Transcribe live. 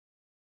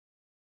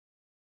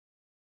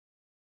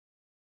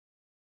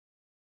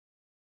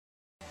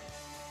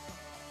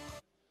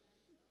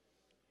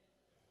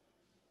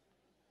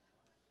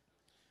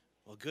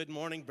Well, good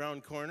morning, Brown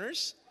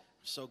Corners.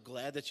 So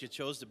glad that you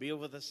chose to be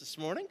with us this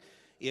morning.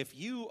 If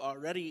you are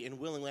ready and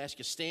willing, we'll ask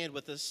you to stand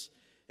with us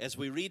as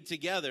we read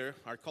together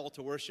our call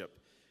to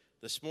worship.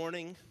 This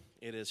morning,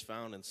 it is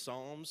found in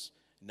Psalms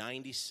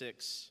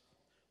 96,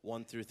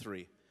 1 through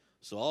 3.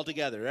 So all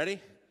together, ready?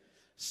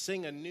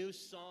 Sing a new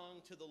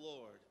song to the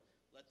Lord.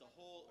 Let the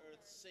whole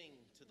earth sing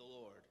to the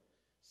Lord.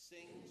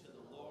 Sing to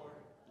the Lord,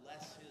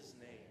 bless his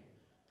name.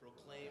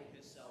 Proclaim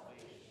his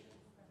salvation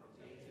from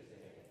day to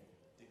day.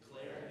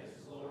 Declare his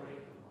glory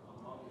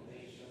among the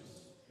nations,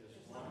 his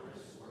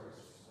wondrous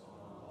works among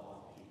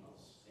all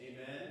peoples.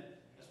 Amen.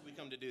 That's what we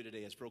come to do today,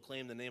 is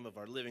proclaim the name of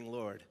our living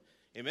Lord.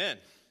 Amen.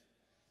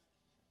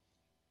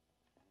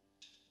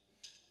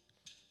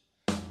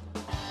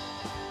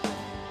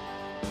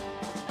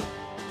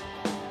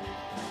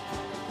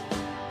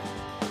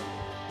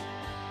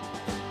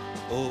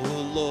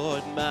 Oh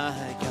Lord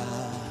my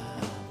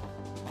God,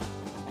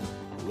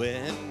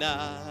 when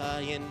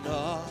I in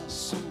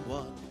awesome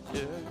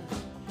wonder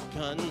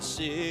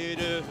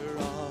consider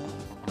all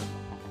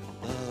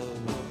the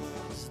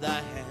worlds thy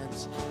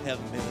hands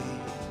have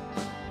made,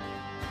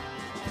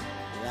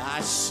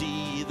 I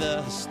see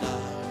the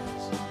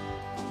stars,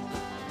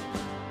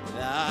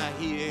 I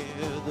hear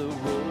the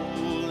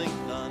rolling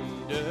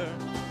thunder,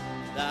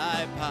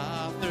 thy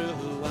power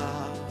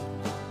throughout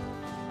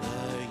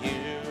the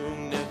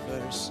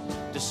universe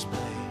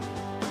display.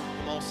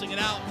 Come on, sing it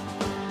out.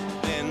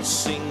 Then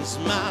sings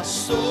my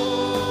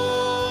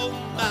soul,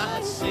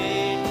 my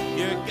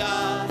Savior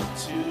God,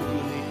 to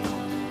thee.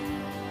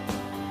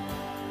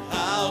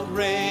 How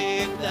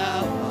great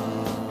thou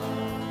art,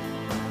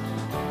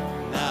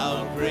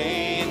 how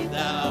great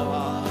thou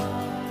art.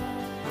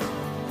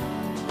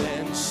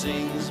 Then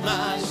sings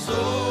my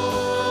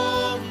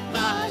soul,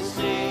 my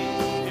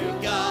Savior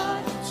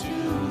God, to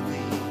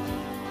thee.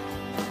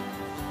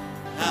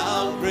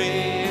 How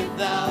great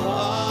thou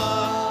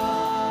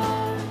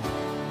art,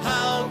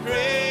 how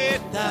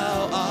great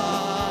thou art.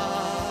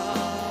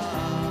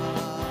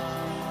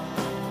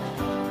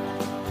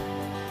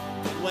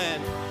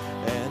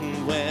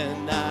 And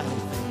when I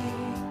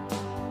think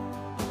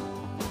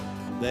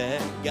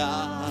that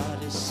God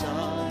his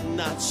Son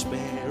not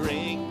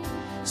sparing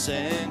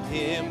sent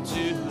him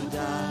to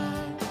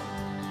die,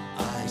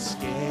 I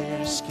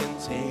scarce can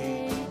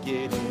take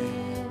it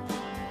in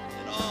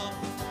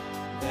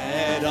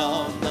that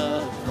on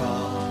the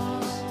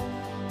cross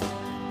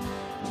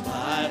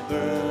my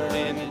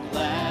burden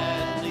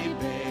gladly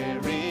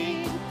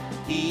bearing,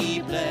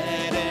 he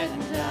bled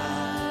and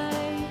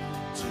died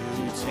to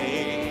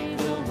take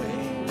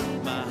away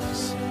my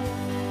sin.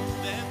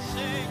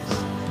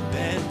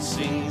 Then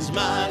sings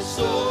my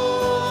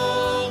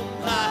soul,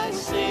 my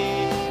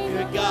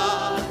Savior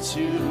God,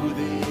 to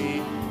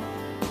thee.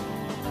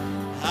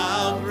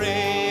 How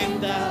great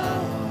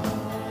thou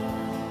art,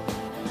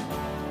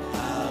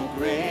 how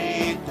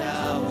great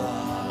thou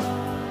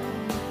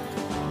art.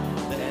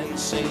 Then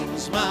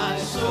sings my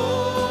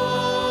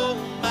soul,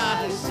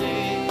 my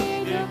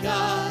Savior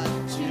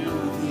God,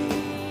 to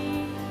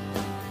thee.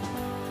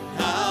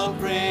 How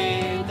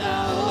great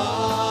thou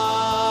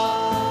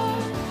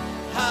art,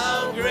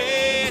 how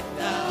great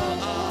thou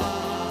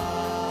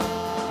art.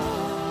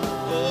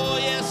 Oh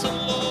yes,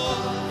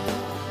 Lord,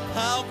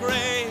 how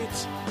great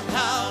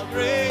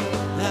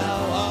thou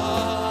art.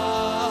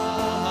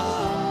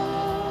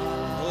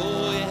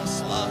 Oh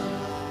yes, Lord.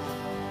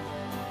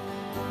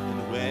 And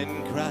when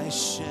Christ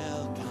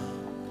shall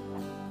come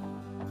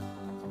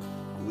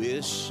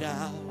with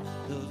shout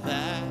of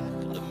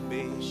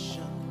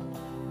acclamation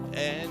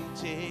and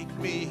take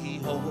me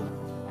home,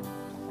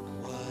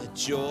 what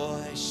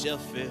joy shall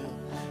fill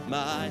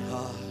my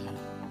heart.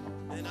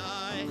 Then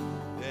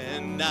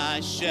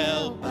I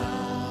shall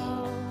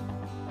bow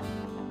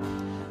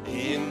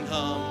in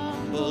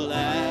humble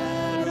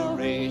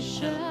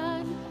adoration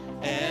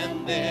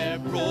and there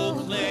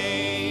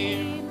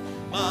proclaim,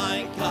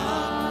 my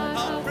God,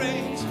 how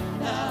great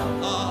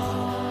thou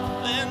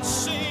art. Then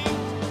sings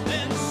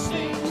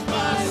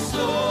my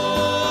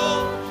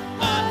soul,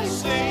 my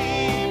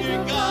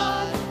Savior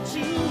God,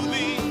 to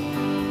thee.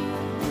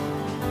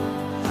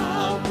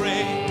 How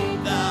great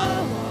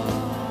thou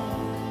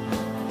art,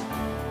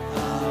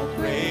 how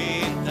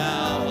great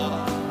thou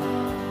art.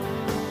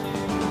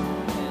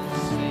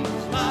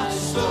 Sings my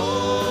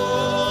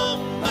soul,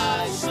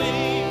 my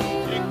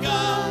Savior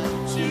God,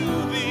 to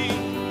thee.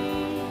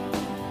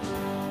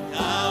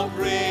 How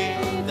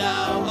great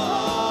thou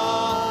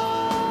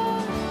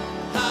art,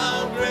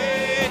 how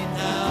great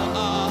thou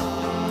art.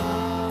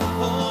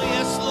 Oh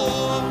yes,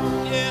 Lord,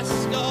 yes,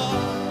 God,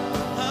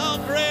 how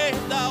great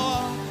thou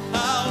art,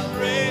 how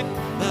great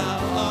thou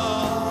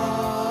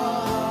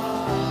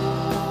art.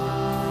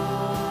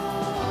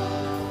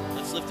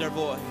 Let's lift our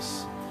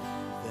voice.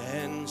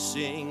 Then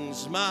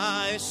sings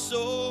my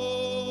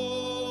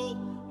soul,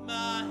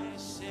 my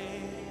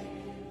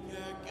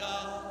Savior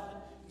God,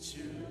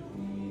 to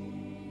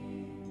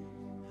me.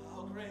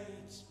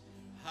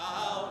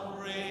 How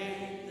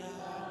great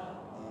thou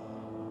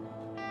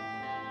art.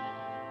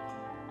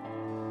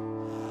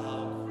 How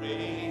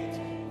great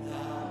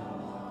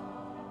thou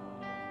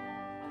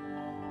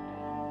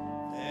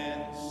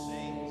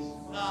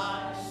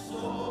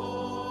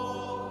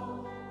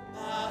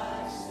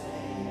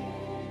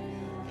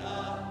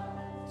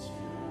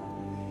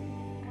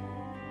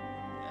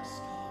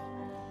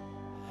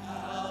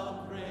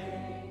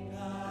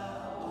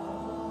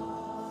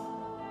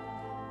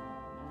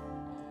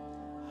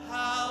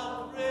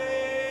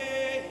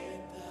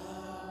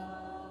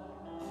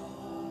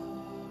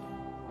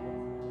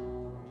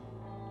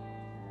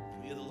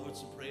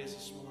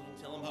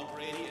how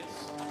great He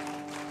is.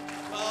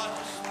 God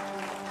is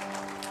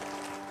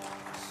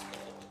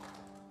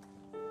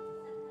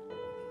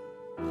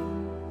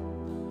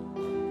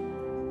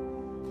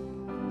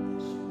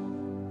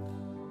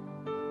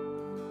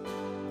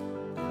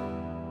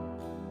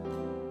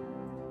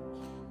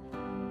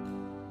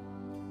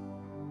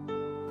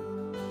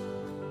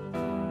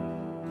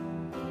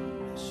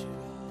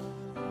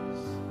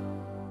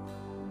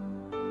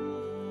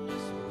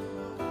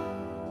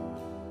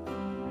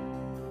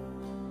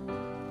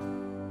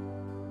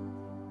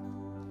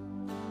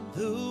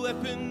The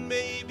weapon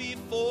may be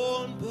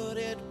formed, but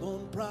it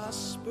won't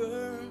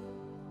prosper.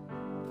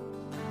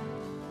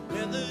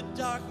 When the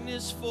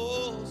darkness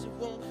falls, it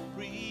won't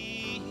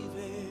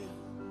prevail.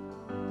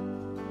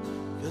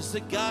 'Cause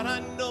the God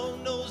I know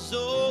knows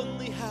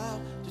only how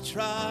to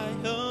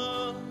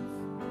triumph.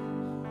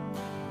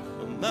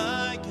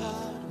 My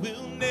God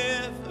will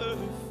never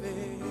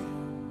fail.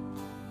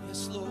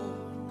 Yes, Lord.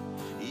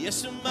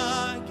 Yes,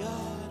 my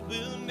God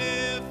will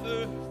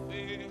never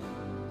fail.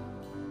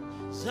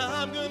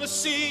 I'm gonna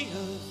see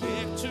a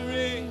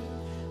victory.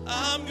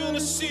 I'm gonna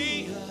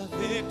see a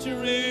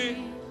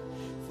victory.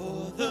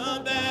 For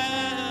the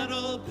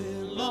battle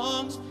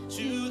belongs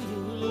to the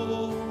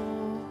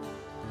Lord.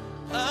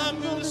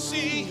 I'm gonna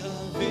see a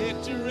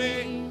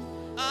victory.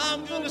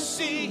 I'm gonna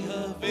see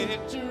a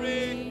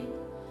victory.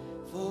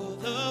 For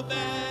the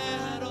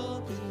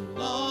battle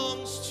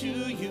belongs to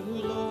you,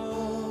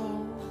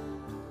 Lord.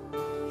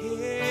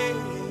 Yeah.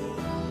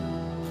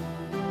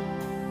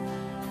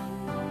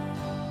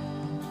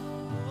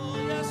 Oh,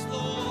 yes,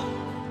 Lord.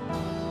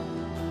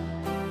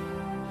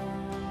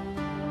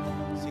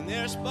 Sing,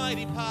 there's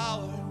mighty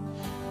power.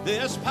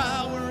 There's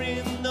power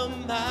in the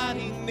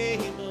mighty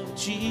name of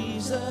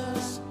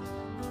Jesus.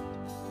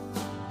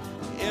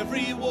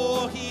 Every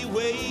war He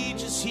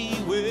wages, He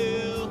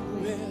will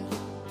win.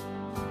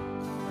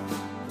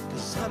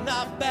 'Cause I'm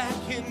not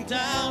backing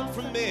down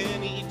from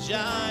any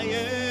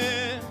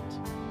giant.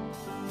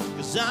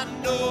 'Cause I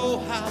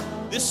know how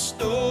this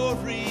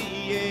story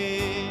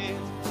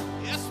ends.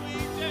 Yes, we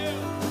do.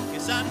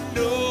 'Cause I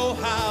know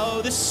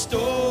how this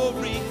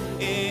story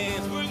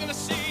ends. We're gonna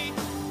see,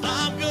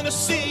 I'm gonna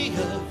see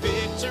a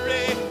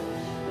victory.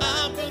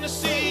 I'm gonna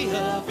see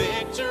a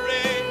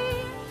victory.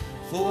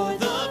 For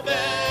the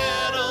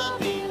battle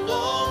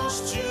belongs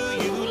to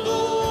you,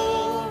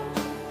 Lord.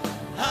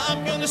 I'm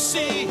gonna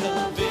see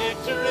a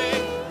victory.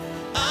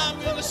 I'm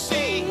gonna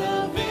see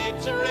a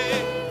victory.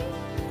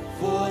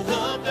 For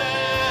the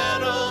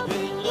battle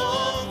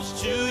belongs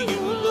to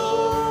you,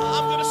 Lord.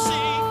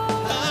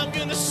 I'm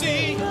gonna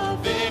see a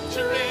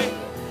victory.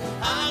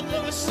 I'm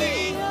gonna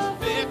see a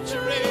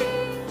victory.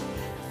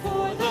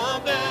 For the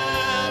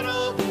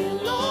battle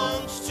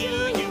belongs to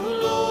you,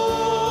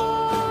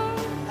 Lord.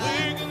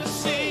 We're gonna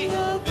see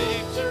a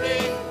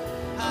victory.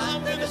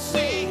 I'm gonna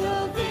see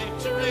a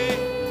victory.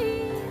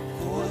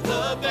 For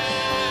the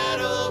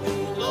battle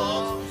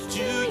belongs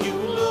to you,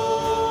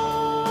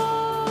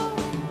 Lord.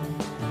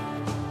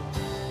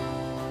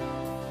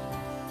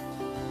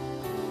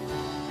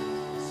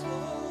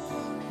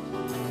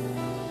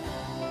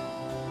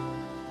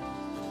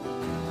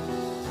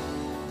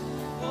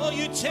 Oh,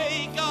 you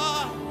take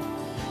God,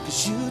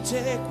 'cause you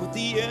take what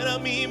the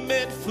enemy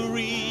meant for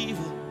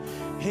evil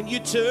and you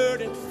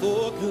turn it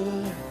for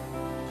good.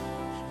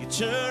 You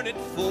turn it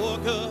for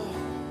good.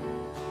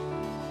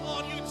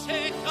 Oh, you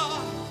take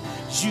God,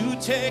 you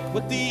take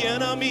what the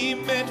enemy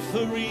meant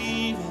for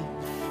evil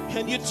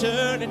and you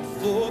turn it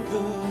for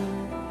good.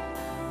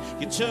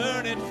 You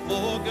turn it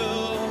for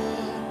good.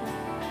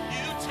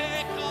 You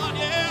take God,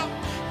 yeah.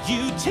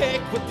 You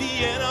take what the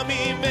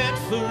enemy meant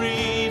for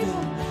evil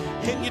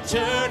and you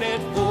turn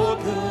it for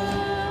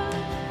good.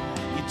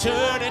 You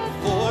turn it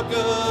for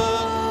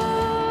good.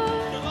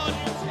 Oh,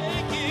 you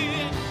take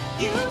it.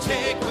 You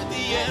take what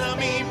the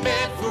enemy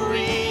meant for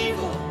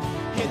evil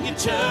and you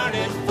turn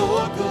it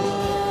for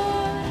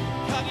good.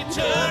 God, you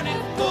turn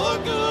it for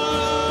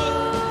good.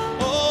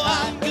 Oh,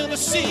 I'm gonna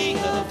see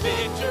a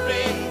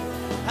victory.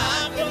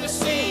 I'm gonna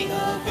see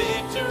a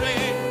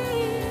victory.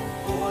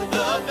 For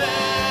the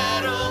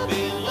battle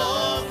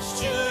belongs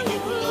to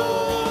you,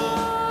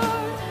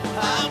 Lord.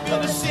 I'm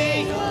gonna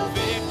see a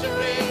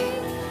victory.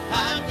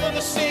 I'm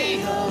gonna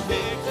see a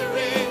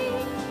victory.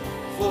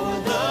 For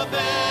the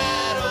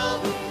battle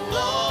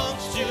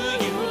belongs to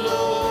you,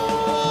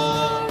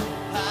 Lord.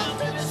 I'm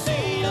gonna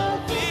see a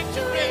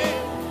victory.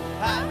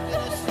 I'm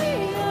gonna see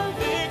a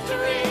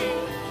victory.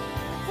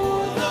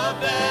 For the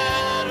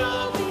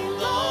battle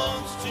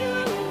belongs to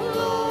you,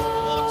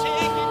 Lord. Oh,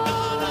 take it,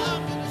 God.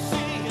 I'm gonna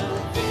see a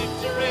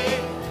victory.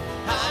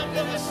 I'm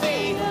gonna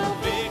see a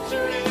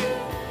victory.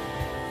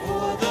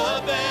 For the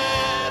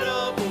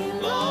battle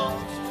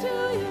belongs to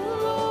you,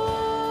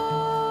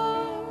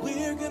 Lord.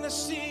 We're gonna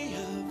see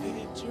a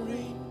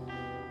victory.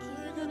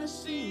 We're gonna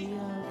see a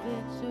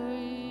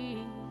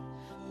Victory,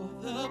 for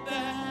the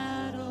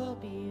battle.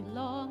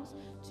 belongs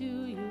to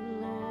you,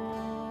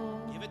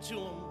 Lord. Give it to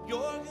him.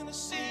 You're gonna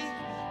see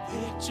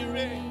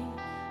victory.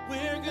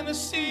 We're gonna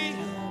see a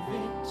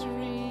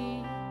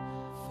Victory,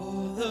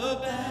 for the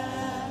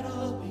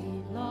battle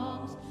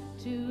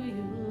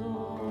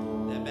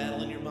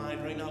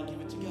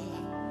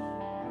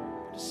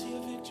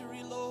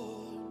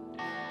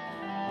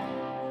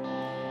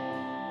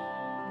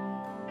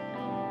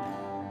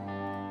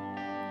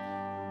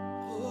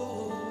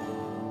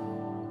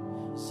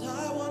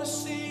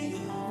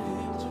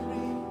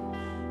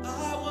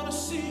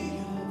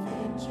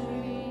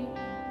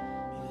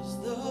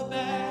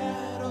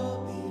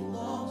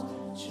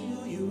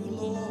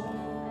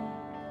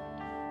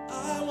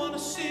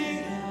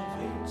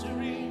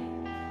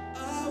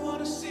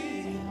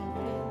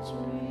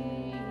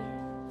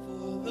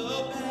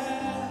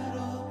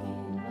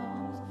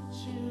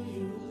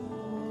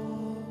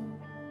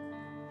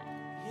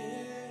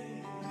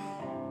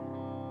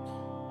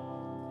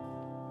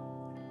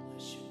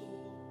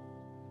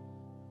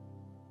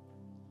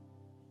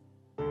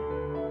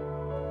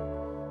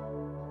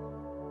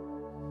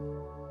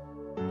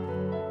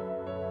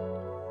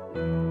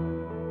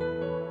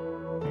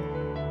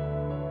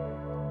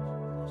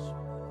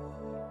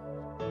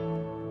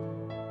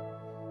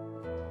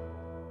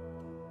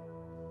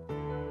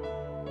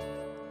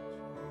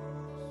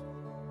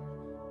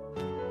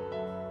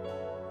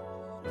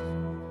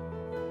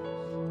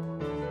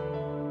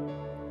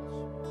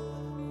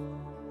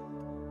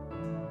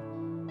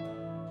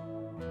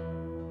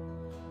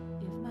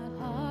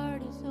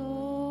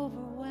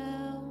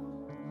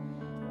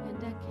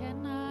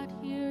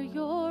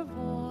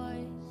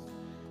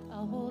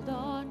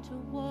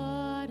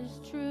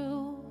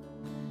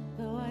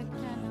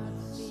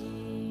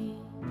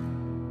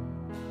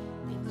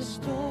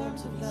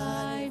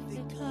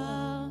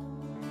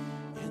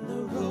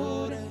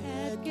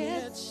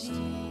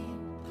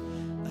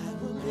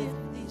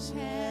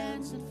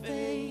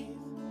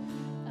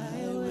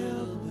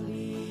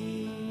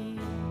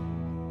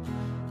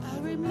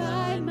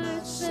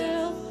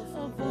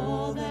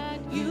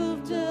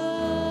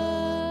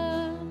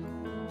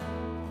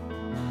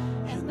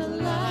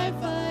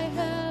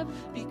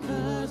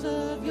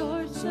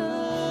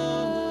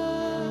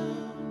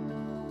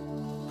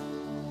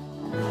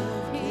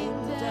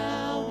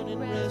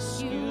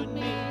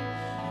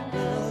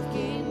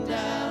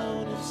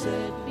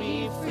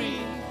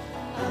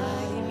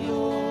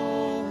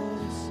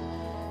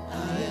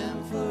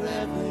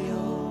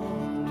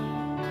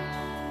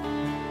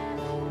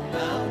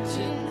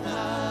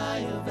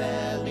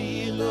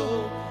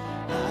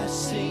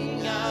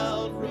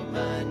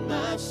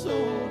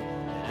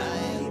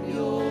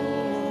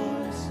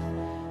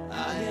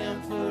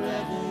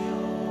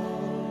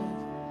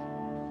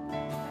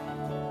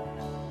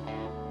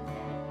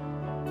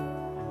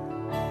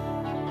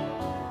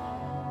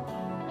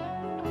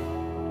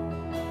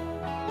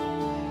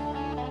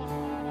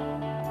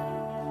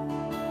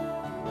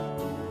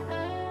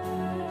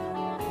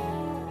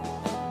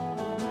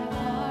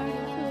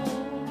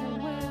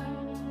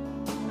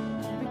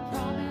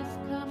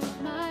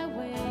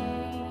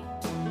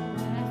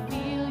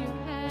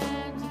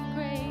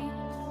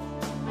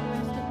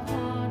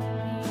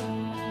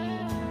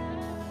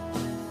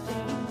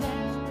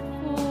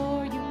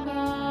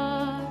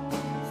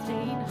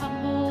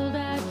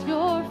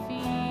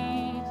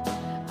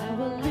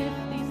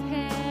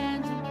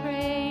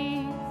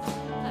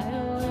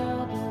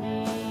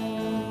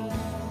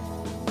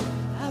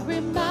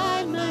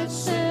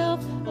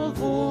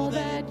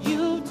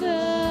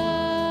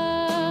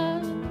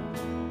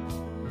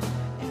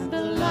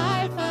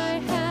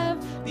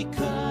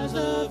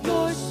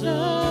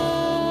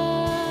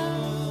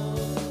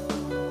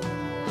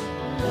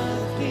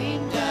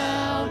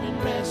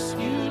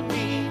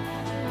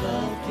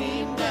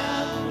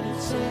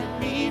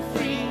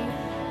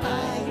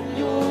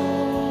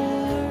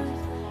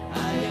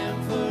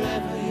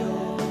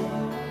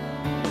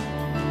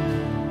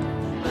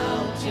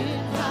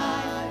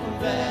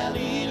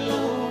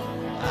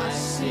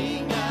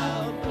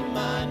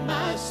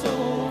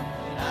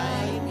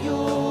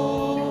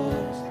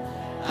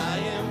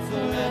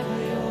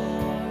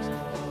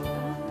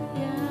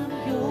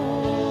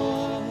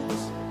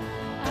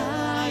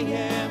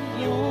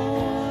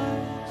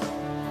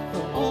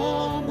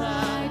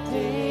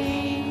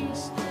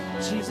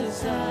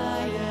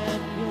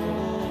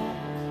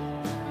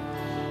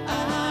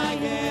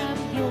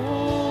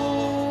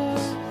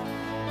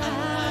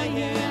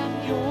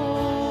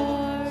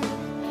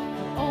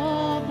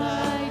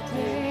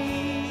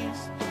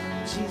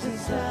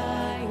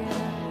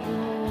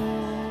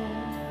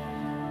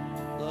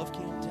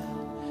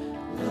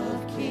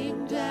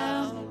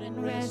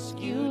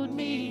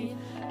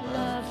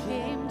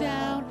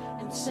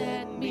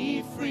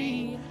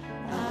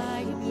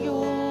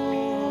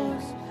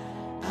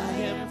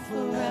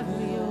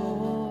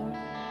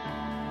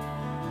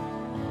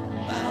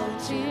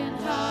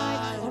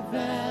high or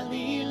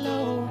valley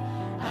low,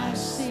 I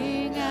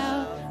sing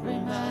out,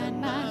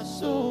 remind my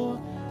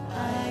soul,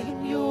 I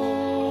am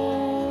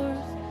yours,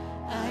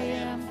 I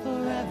am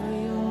forever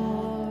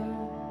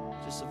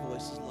yours. Just a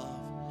voice is love.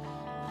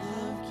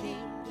 Love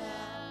came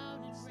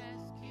down And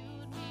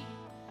rescued me,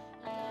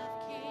 love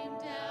came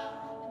down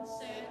and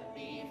set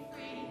me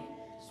free.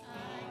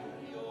 I am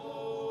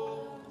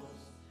yours,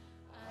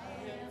 I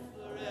am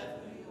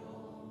forever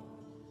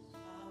yours.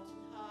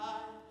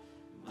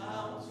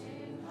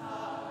 Mountain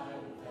high,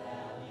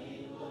 valley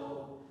low,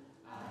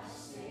 I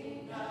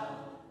sing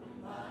out,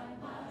 remind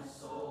my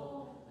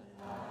soul that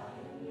I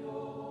am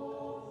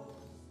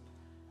yours,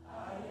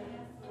 I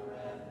am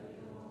forever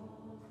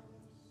yours.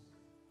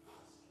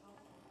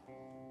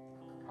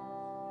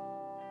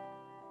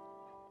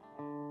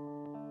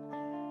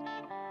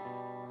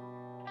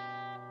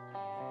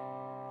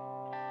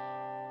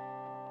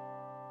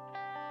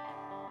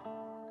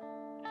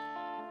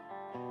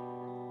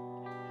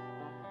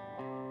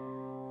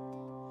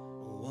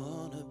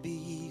 Wanna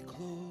be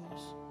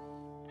close,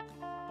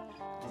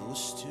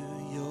 close to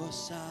your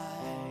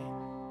side,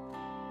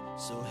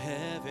 so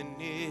heaven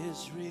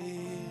is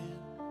real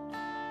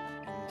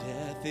and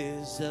death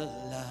is a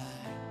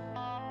lie.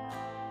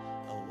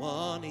 I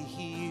wanna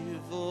hear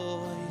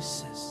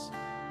voices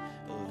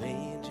of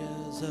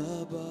angels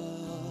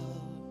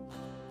above,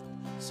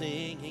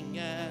 singing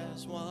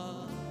as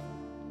one.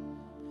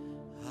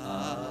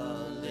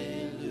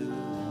 Hallelujah.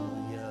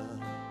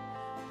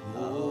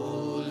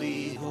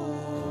 Holy,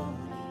 holy,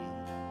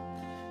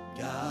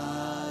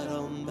 God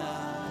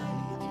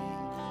Almighty,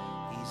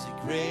 He's the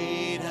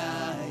great I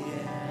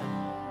am,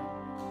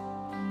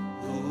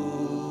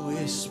 who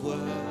is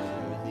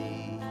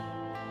worthy,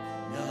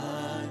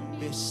 none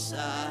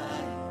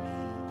beside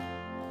me.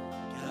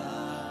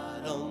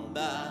 God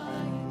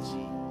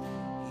Almighty,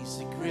 He's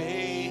the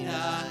great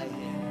I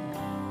am.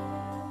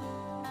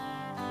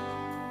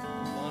 I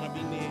wanna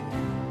be near,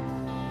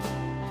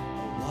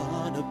 I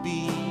wanna be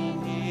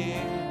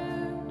near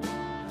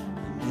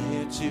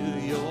to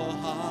your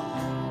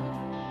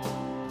heart,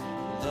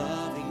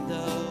 loving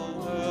the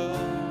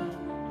world,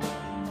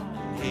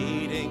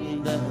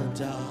 hating the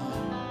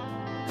dark.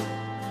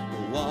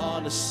 I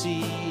wanna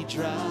see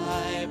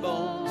dry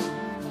bones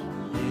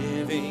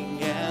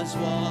living as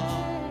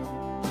one,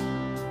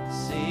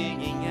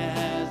 singing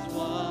as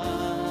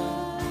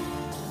one.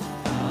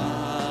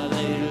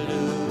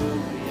 Hallelujah.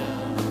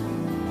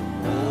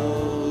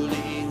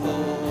 Holy,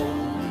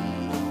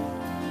 holy,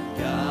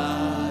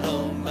 God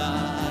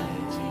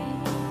Almighty,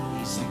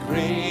 He's the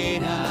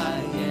great I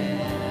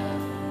am,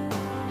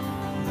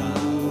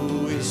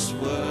 who is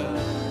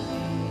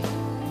worthy,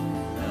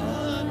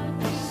 none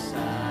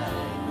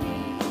beside me.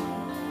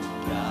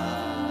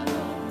 God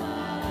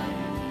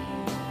Almighty,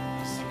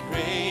 He's the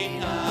great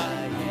I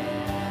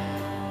am.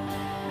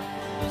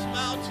 Those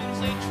mountains,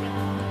 they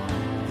tremble.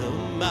 The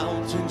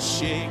mountains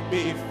shake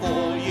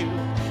before you,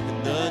 and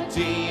the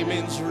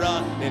demons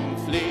run and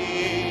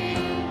flee.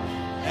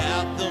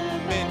 At the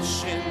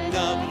mention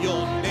of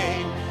your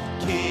name,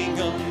 King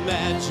of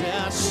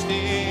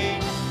majesty,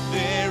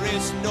 there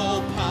is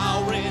no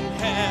power in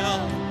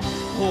hell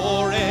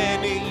or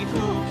any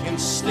who can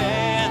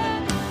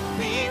stand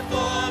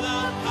before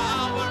the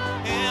power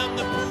and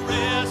the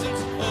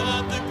presence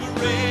of the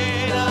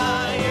great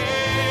I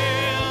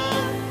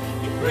am.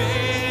 The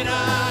great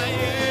I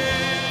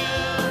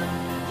am.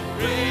 The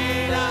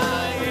great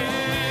I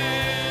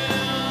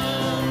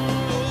am.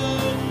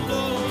 Oh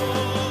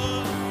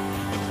Lord,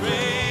 the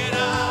great I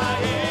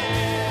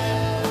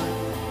am.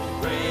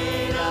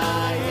 Great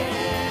I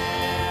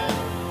am,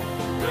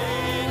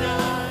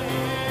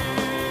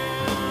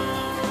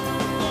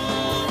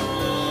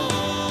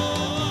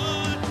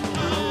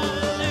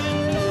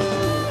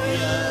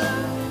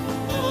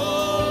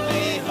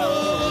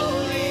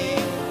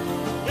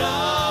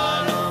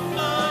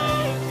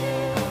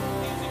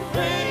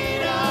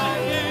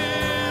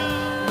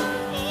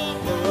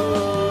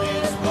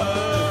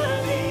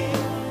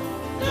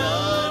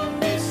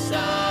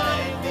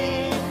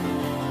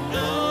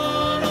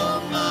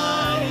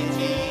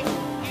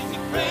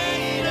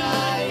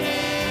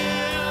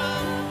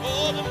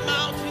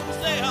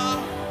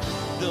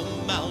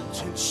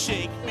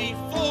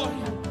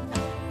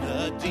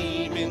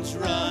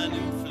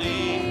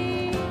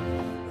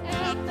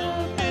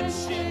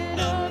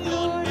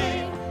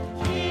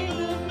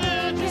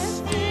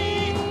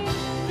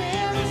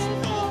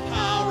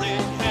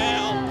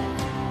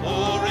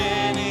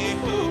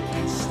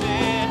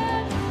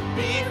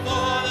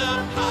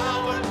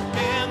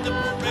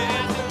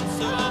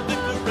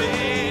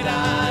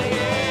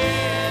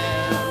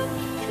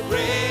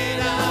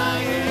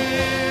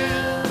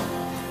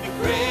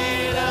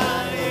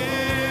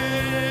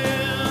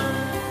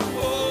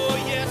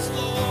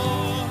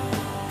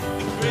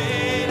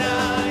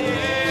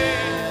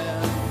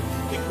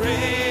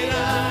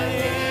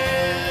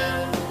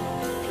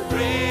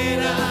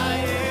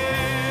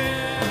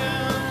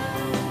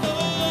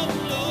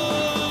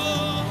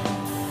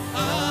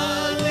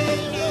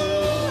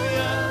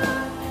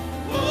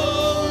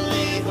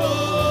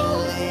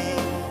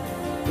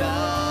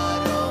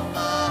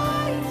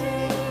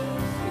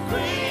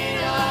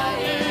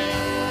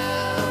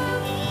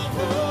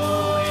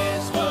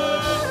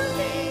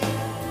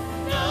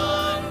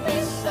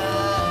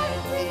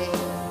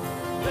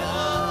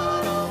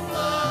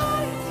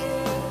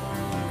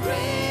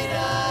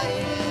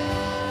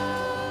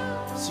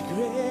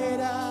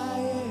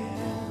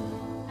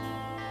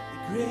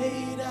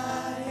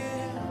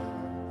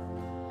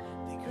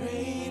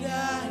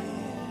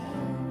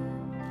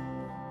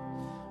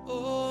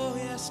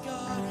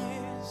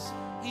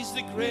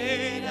 the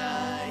great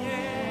I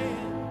am,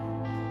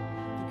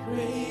 the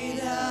great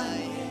I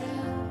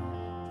am,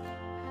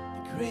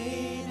 the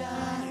great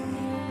I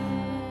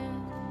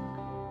am.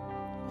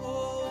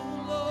 Oh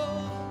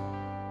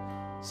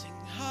Lord, sing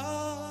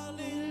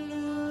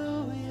hallelujah,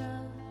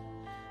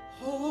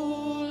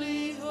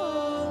 holy,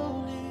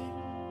 holy,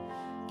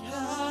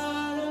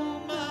 God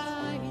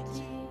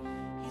Almighty,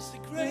 He's the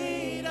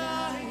great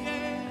I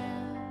am.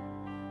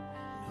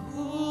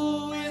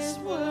 Who is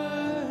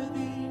worthy?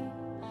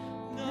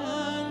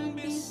 None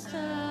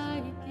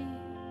beside thee,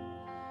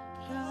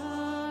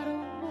 God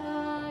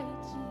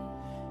Almighty.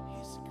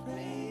 He's the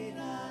great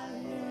I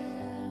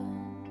am.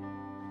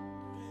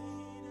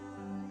 Great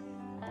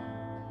I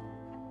am.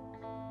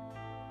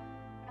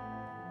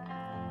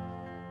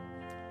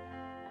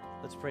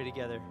 Let's pray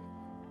together.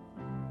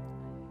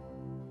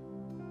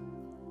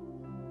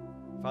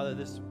 Father,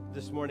 this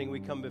morning we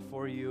come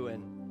before you,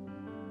 and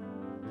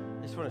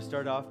I just want to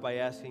start off by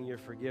asking your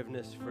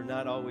forgiveness for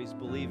not always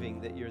believing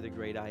that you're the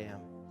great I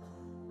am.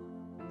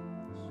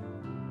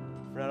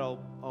 For not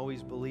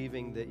always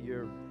believing that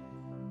you're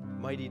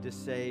mighty to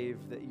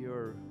save, that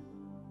you're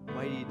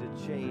mighty to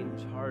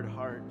change hard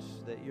hearts,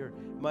 that you're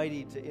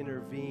mighty to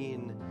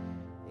intervene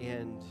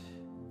and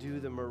do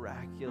the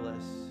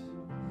miraculous,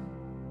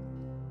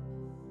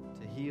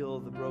 to heal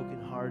the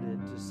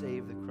brokenhearted, to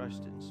save the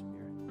crushed in spirit,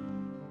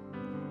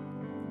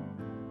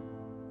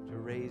 to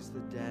raise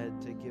the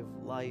dead, to give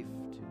life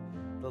to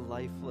the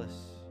lifeless.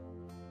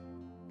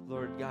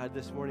 Lord God,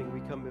 this morning we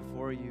come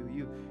before you.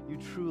 You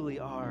truly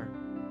are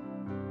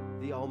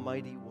the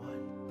Almighty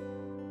One.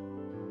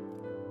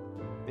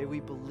 May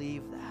we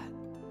believe that.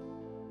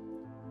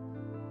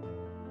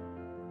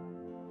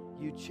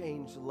 You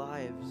change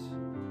lives.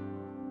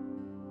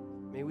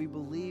 May we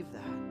believe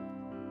that.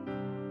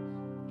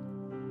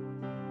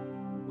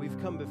 We've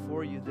come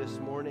before you this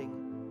morning,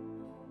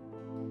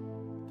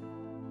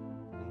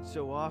 and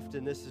so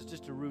often this is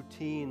just a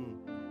routine,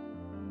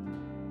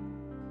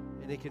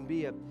 and it can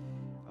be a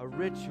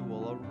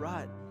ritual, a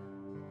rut.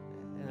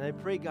 And I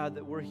pray, God,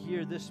 that we're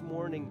here this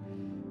morning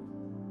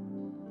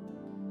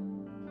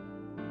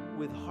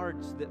with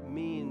hearts that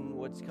mean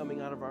what's coming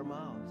out of our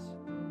mouths.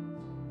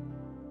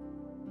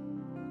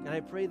 And I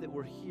pray that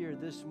we're here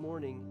this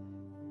morning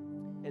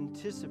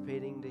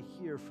anticipating to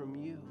hear from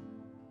you.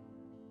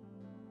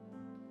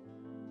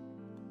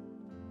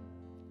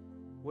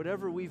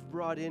 Whatever we've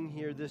brought in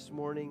here this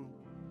morning,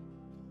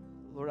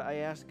 Lord, I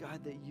ask,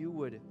 God, that you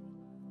would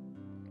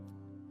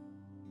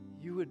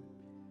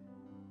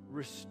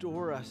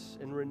restore us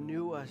and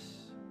renew us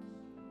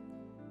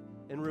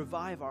and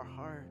revive our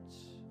hearts.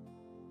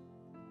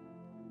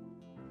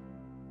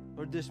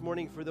 Lord, this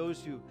morning, for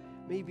those who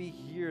may be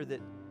here that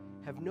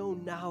have no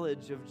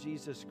knowledge of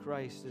Jesus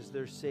Christ as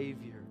their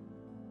Savior,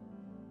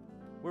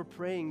 we're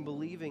praying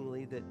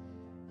believingly that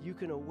you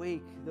can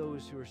awake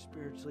those who are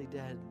spiritually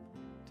dead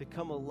to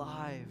come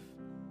alive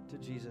to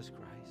Jesus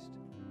Christ.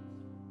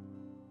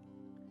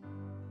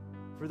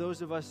 For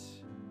those of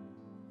us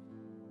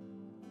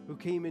who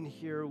came in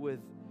here with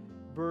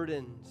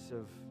burdens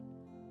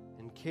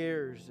and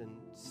cares and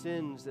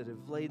sins that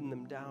have laden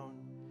them down,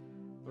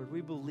 Lord,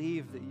 we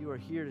believe that you are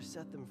here to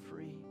set them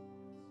free.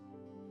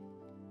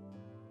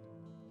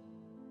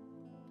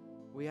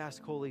 We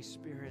ask, Holy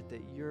Spirit,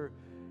 that your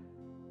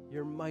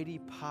mighty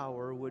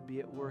power would be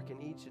at work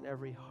in each and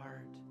every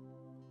heart.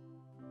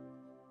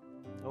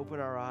 Open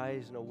our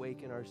eyes and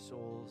awaken our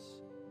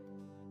souls.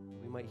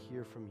 We might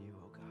hear from you,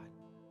 oh God.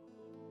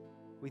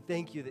 We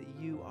thank you that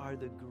you are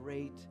the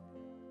great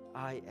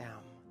I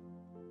am,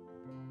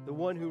 the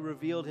one who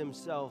revealed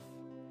himself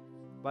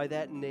by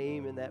that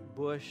name in that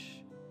bush,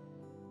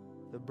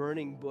 the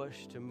burning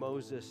bush, to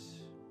Moses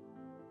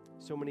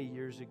so many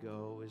years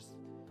ago, is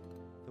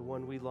the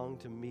one we long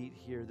to meet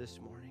here this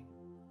morning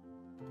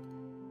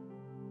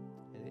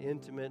in an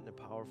intimate and a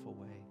powerful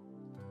way.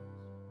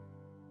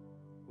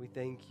 We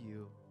thank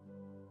you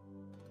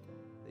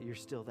that you're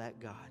still that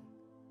God.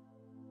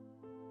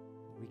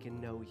 We can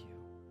know you.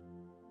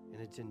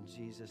 And it's in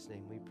Jesus'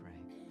 name we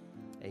pray.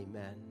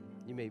 Amen.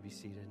 You may be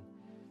seated.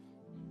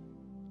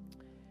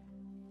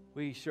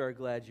 We sure are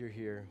glad you're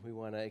here. We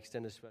want to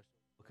extend a special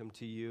welcome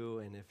to you.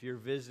 And if you're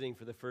visiting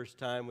for the first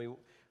time, we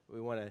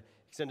want to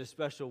extend a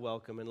special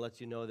welcome and let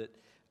you know that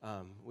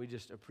we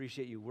just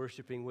appreciate you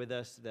worshiping with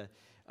us.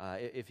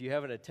 If you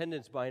have an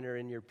attendance binder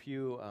in your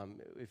pew,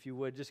 if you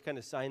would, just kind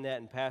of sign that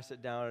and pass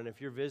it down. And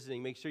if you're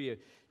visiting, make sure you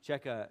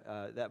check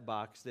that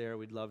box there.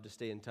 We'd love to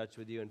stay in touch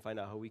with you and find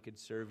out how we could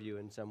serve you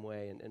in some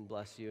way and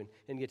bless you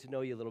and get to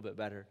know you a little bit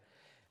better.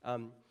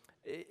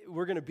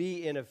 We're going to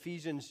be in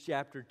Ephesians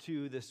chapter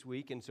 2 this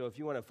week, and so if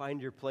you want to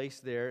find your place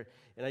there,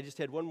 and I just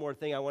had one more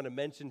thing I want to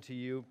mention to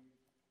you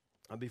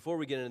before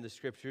we get into the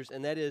scriptures,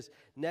 and that is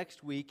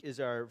next week is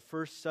our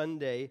first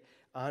Sunday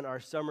on our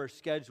summer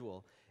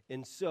schedule.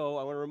 And so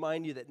I want to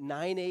remind you that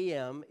 9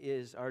 a.m.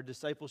 is our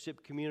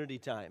discipleship community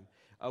time.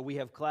 We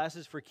have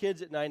classes for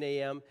kids at 9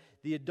 a.m.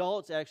 The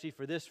adults, actually,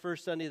 for this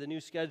first Sunday of the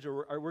new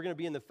schedule, we're going to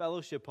be in the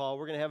fellowship hall.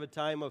 We're going to have a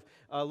time of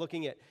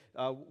looking at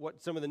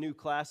what some of the new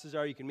classes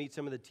are. You can meet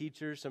some of the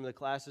teachers, some of the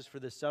classes for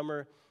the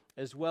summer,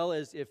 as well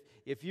as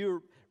if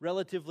you're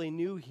relatively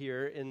new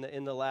here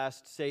in the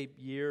last, say,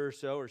 year or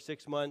so or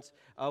 6 months,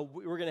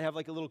 we're going to have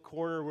like a little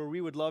corner where we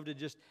would love to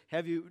just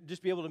have you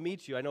just be able to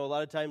meet you. I know a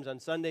lot of times on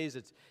Sundays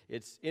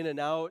it's in and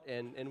out,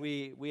 and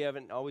we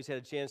haven't always had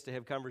a chance to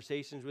have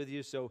conversations with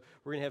you, so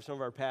we're going to have some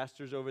of our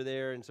pastors over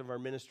there and some of our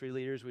ministry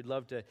leaders. We'd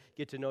love to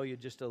get to know you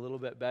just a little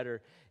bit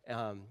better.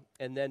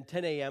 And then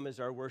 10 a.m. is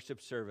our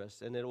worship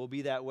service, and it will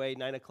be that way,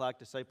 9 o'clock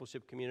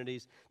discipleship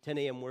communities, 10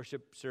 a.m.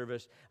 worship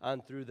service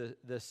on through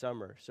the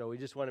summer. So we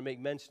just want to make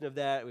mention of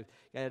that. We've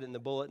had it in the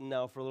bulletin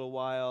now for a little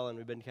while, and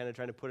we've been kind of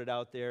trying to put it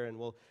out there, and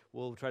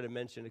we'll try to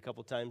mention it a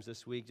couple times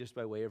this week just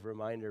by way of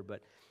reminder,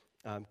 but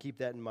keep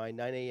that in mind.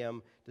 9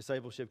 a.m.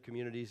 discipleship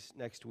communities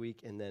next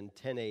week, and then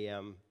 10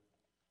 a.m.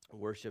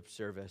 worship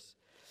service.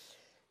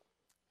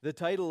 The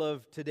title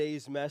of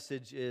today's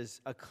message is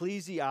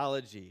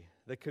Ecclesiology,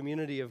 the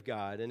Community of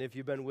God. And if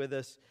you've been with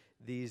us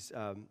these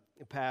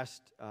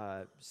past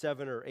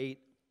 7 or 8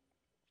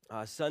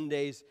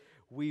 Sundays,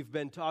 we've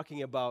been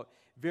talking about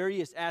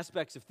various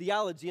aspects of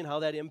theology and how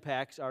that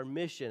impacts our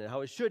mission and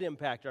how it should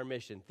impact our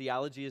mission.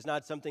 Theology is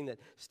not something that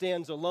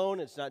stands alone.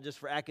 It's not just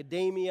for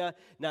academia,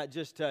 not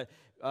just to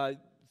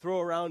throw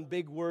around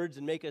big words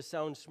and make us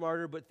sound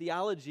smarter, but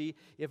theology,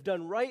 if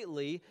done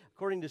rightly,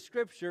 according to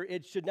Scripture,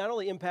 it should not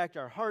only impact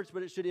our hearts,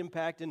 but it should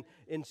impact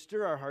and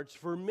stir our hearts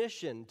for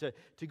mission,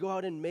 to go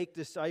out and make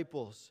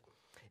disciples.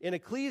 And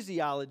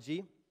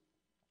ecclesiology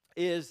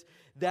is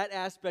that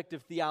aspect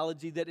of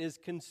theology that is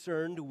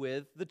concerned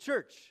with the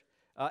church.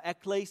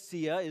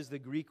 Ecclesia is the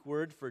Greek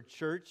word for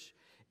church,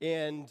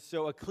 and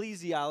so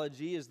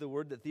ecclesiology is the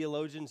word that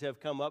theologians have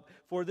come up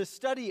for the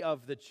study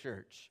of the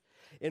church.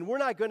 And we're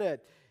not going to,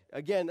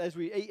 again,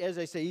 as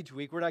I say each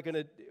week, we're not going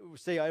to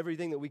say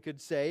everything that we could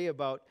say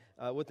about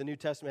what the New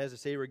Testament has to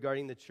say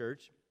regarding the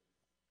church.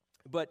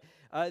 But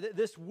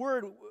this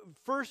word,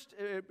 first,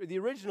 the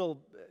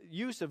original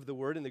use of the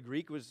word in the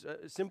Greek was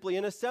simply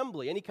an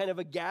assembly, any kind of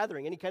a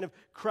gathering, any kind of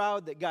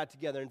crowd that got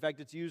together. In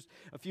fact, it's used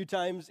a few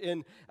times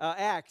in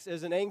Acts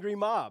as an angry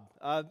mob,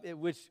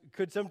 which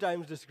could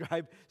sometimes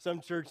describe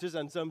some churches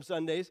on some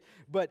Sundays.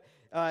 But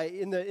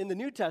in the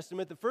New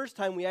Testament, the first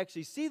time we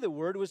actually see the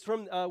word was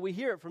we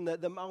hear it from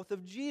the mouth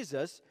of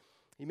Jesus.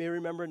 You may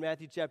remember in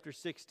Matthew chapter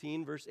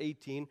 16, verse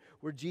 18,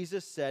 where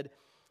Jesus said,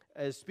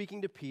 as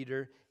speaking to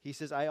Peter, he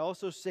says, I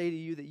also say to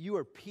you that you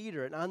are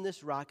Peter, and on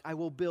this rock I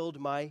will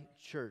build my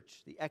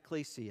church, the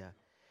ecclesia,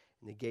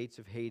 and the gates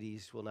of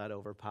Hades will not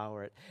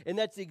overpower it. And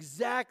that's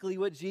exactly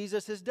what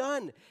Jesus has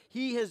done.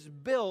 He has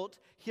built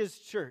his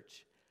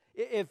church.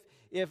 If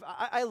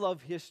I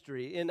love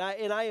history, and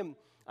I'm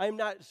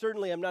not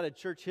a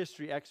church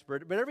history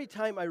expert, but every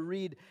time I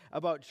read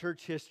about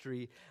church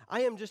history,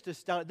 I am just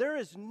astounded. There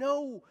is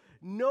no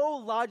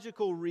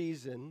logical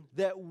reason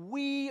that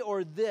we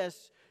or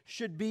this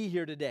should be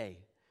here today.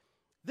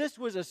 This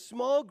was a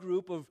small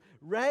group of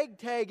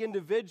ragtag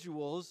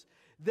individuals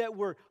that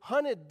were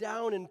hunted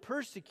down and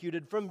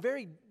persecuted from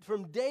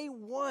day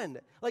one.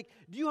 Like,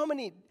 do you know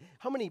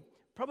how many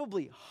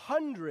probably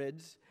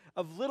hundreds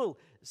of little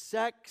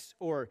sects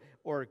or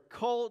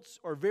cults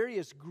or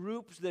various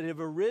groups that have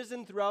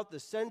arisen throughout the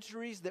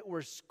centuries that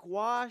were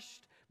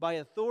squashed by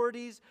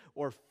authorities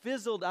or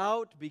fizzled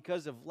out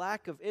because of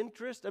lack of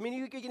interest? I mean,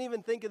 you can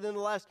even think of in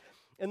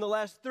the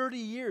last 30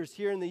 years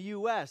here in the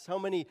U.S., how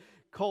many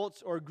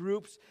cults or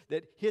groups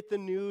that hit the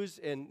news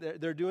and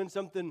they're doing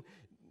something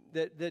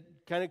that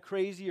kind of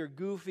crazy or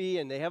goofy,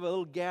 and they have a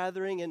little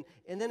gathering, and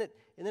then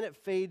it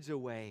fades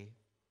away.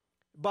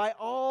 But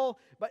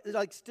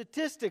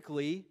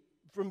statistically,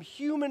 from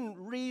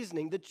human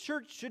reasoning, the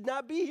church should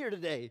not be here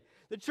today.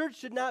 The church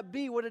should not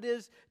be what it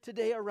is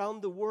today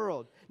around the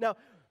world. Now,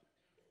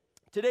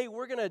 today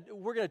we're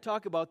gonna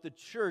talk about the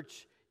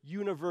church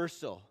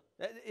universal.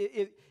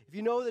 If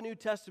you know the New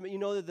Testament, you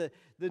know that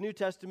the New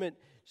Testament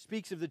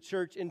speaks of the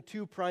church in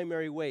two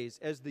primary ways,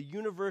 as the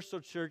universal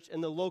church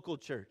and the local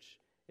church.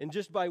 And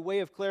just by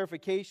way of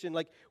clarification,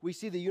 like we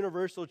see the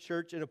universal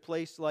church in a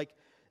place like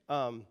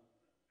Ephesians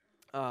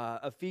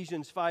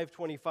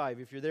 5:25.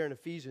 If you're there in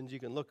Ephesians, you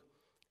can look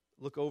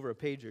over a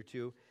page or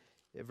two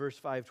at verse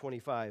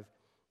 5:25,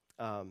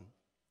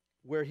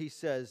 where he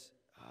says,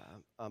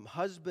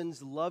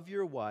 husbands, love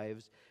your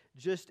wives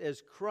just as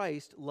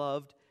Christ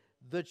loved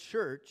the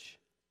church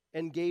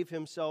and gave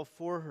himself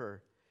for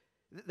her.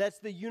 That's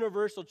the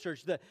universal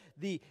church,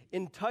 the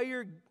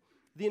entire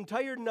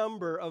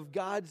number of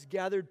God's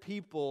gathered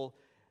people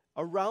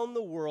around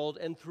the world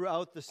and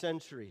throughout the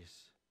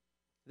centuries.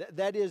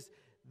 That is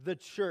the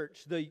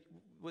church,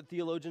 what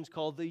theologians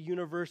call the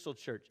universal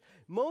church.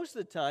 Most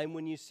of the time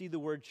when you see the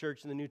word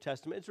church in the New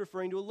Testament, it's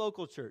referring to a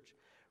local church.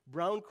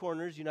 Brown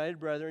Corners United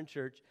Brethren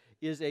Church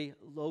is a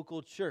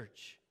local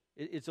church.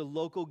 It's a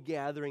local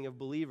gathering of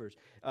believers.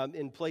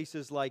 In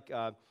places like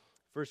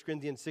 1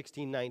 Corinthians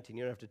 16:19.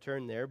 You don't have to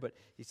turn there, but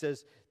he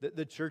says,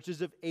 the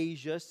churches of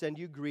Asia send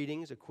you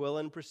greetings.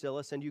 Aquila and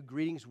Priscilla send you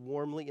greetings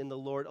warmly in the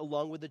Lord,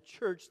 along with the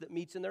church that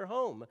meets in their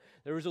home.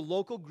 There was a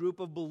local group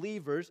of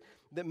believers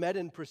that met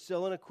in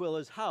Priscilla and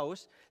Aquila's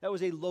house. That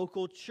was a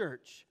local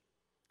church.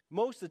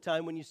 Most of the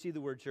time when you see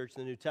the word church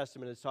in the New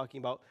Testament, it's talking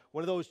about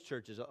one of those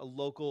churches, a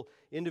local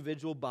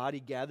individual body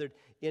gathered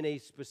in a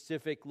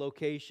specific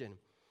location.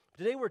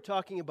 Today we're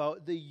talking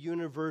about the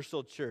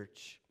universal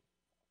church.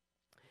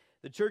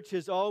 The church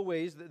has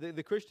always,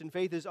 the Christian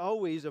faith has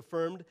always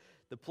affirmed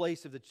the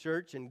place of the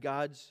church in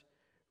God's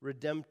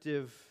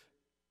redemptive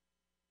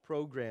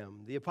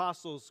program. The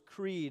Apostles'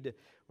 Creed,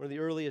 one of the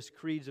earliest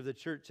creeds of the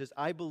church, says,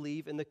 I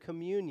believe in the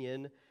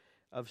communion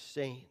of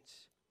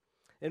saints.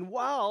 And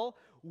while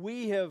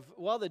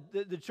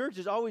the church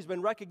has always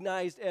been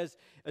recognized as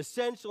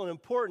essential and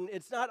important,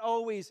 it's not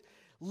always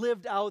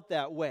lived out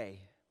that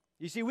way.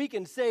 You see, we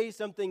can say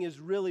something is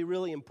really,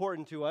 really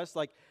important to us.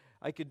 Like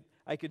I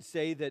could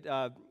say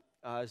that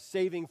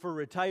saving for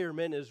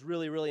retirement is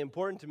really, really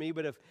important to me.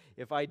 But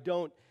if I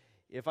don't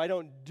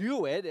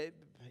do it,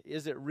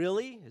 is it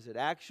really? Is it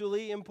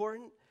actually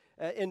important?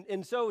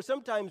 And so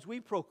sometimes we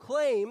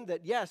proclaim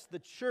that yes, the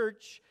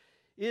church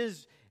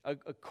is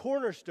a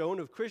cornerstone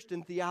of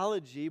Christian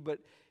theology, but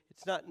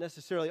it's not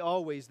necessarily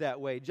always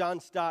that way. John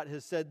Stott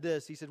has said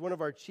this. He said, one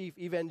of our chief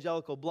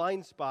evangelical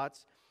blind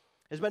spots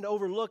has been to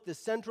overlook the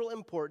central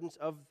importance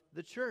of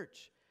the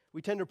church.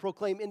 We tend to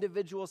proclaim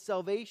individual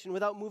salvation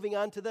without moving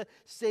on to the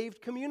saved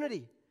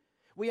community.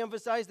 We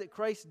emphasize that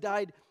Christ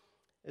died,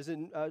 as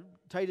in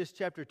Titus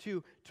chapter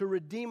 2, to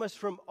redeem us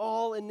from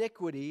all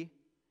iniquity,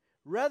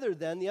 rather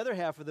than, the other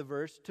half of the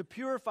verse, to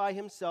purify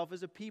himself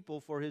as a people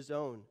for his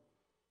own.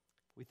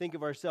 We think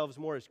of ourselves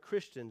more as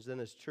Christians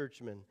than as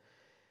churchmen.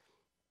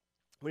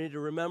 We need to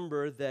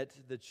remember that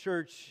the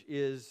church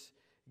is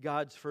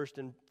God's first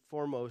and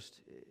foremost.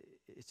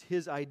 It's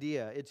his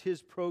idea. It's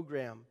his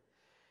program.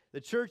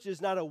 The church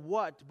is not a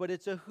what, but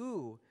it's a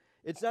who.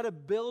 It's not a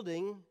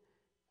building,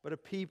 but a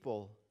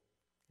people.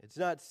 It's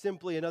not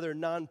simply another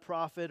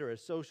nonprofit or a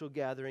social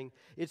gathering.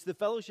 It's the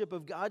fellowship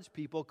of God's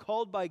people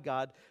called by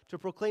God to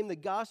proclaim the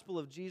gospel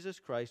of Jesus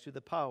Christ through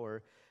the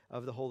power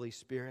of the Holy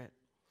Spirit.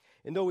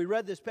 And though we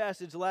read this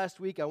passage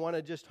last week, I want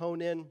to just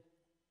hone in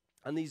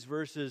on these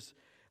verses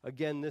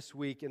again this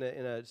week in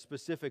a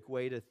specific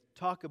way to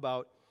talk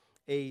about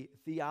a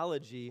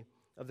theology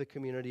of the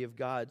community of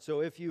God.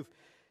 So if you've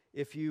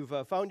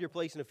found your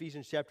place in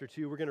Ephesians chapter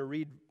 2, we're going to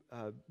read,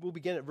 we'll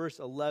begin at verse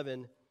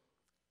 11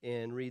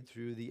 and read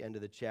through the end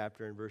of the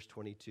chapter in verse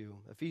 22.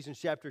 Ephesians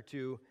chapter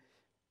 2,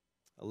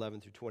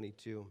 11 through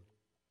 22.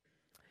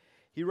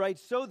 He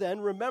writes, so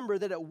then, remember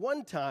that at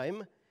one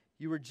time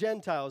you were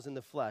Gentiles in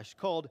the flesh,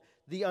 called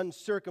the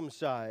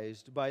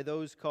uncircumcised by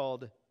those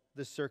called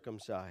the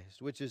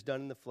circumcised, which is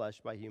done in the flesh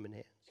by human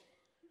hands.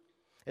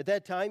 At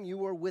that time you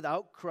were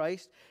without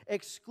Christ,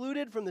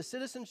 excluded from the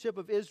citizenship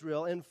of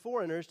Israel and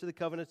foreigners to the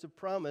covenants of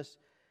promise,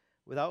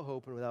 without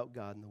hope and without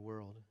God in the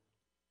world.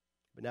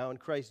 But now in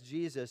Christ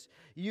Jesus,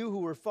 you who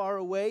were far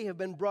away have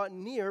been brought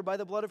near by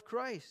the blood of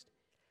Christ.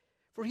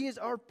 For he is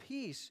our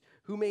peace,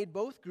 who made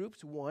both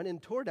groups one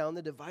and tore down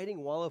the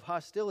dividing wall of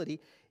hostility.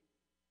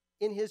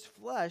 In his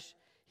flesh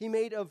he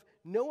made of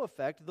no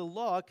effect the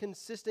law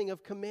consisting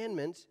of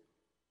commandments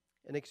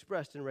and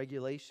expressed in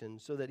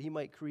regulations, so that he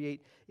might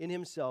create in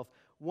himself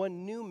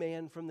one new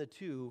man from the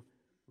two,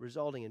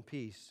 resulting in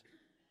peace.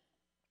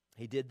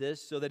 He did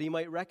this so that he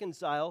might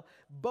reconcile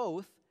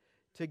both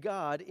to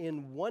God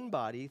in one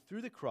body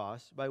through the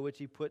cross, by which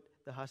he put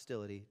the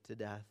hostility to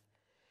death.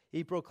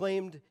 He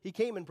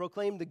came and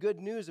proclaimed the good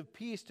news of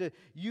peace to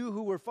you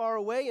who were far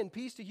away, and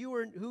peace to you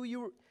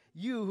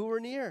who were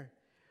near.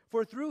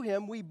 For through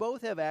him we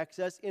both have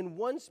access in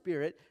one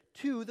Spirit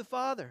to the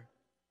Father.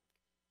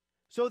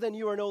 So then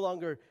you are no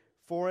longer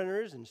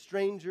foreigners and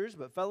strangers,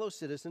 but fellow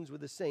citizens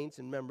with the saints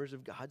and members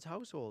of God's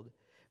household,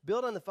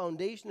 built on the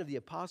foundation of the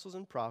apostles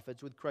and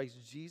prophets, with Christ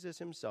Jesus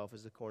himself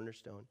as the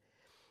cornerstone.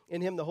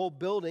 In him the whole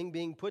building,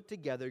 being put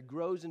together,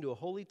 grows into a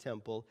holy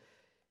temple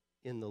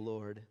in the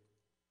Lord.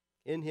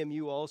 In him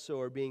you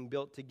also are being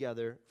built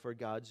together for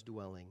God's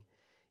dwelling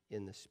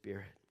in the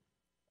Spirit.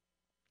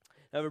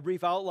 I have a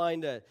brief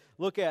outline to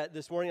look at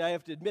this morning. I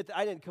have to admit that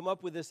I didn't come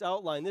up with this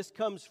outline. This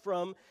comes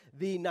from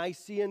the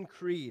Nicene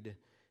Creed.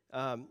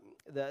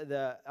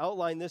 The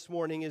outline this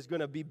morning is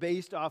going to be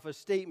based off a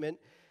statement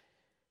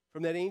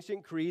from that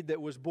ancient creed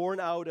that was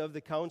born out of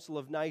the Council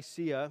of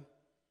Nicaea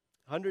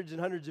hundreds and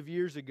hundreds of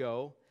years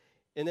ago.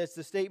 And it's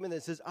the statement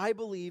that says, I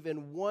believe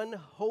in one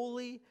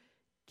holy,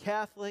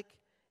 Catholic,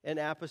 and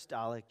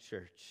apostolic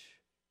church.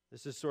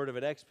 This is sort of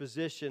an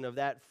exposition of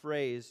that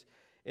phrase,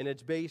 and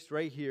it's based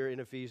right here in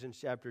Ephesians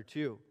chapter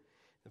 2.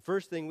 The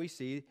first thing we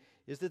see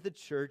is that the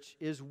church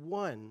is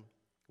one.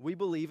 We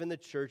believe in the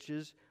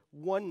church's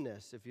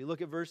oneness. If you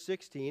look at verse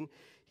 16,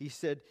 he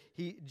said,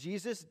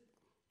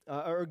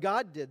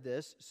 God did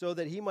this so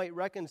that he might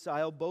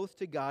reconcile both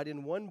to God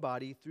in one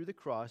body through the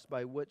cross,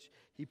 by which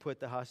he put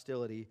the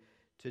hostility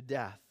to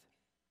death.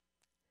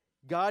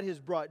 God has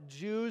brought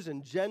Jews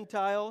and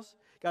Gentiles.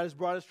 God has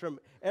brought us from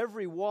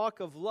every walk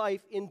of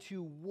life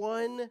into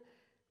one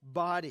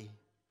body.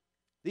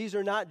 These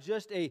are not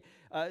just a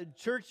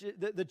church.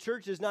 The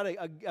church is not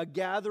a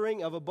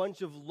gathering of a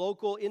bunch of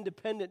local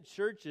independent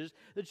churches.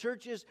 The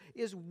church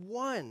is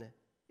one.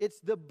 It's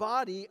the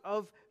body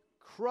of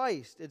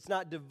Christ. It's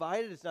not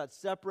divided. It's not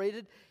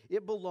separated.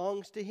 It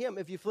belongs to Him.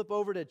 If you flip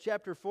over to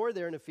chapter 4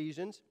 there in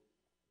Ephesians,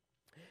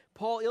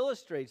 Paul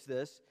illustrates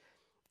this.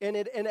 And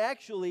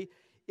actually,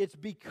 it's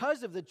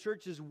because of the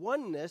church's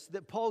oneness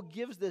that Paul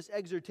gives this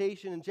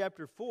exhortation in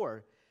chapter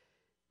 4.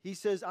 He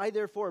says, I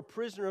therefore, a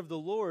prisoner of the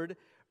Lord,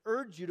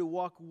 urge you to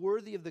walk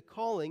worthy of the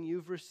calling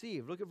you've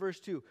received. Look at verse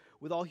 2.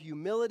 With all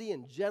humility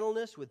and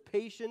gentleness, with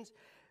patience,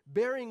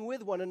 bearing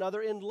with one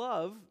another in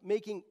love,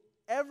 making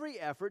every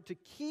effort to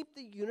keep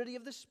the unity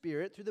of the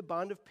Spirit through the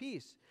bond of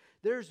peace.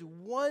 There's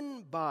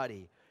one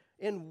body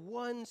and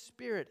one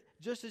Spirit,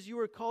 just as you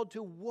were called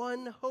to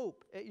one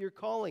hope at your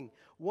calling,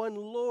 one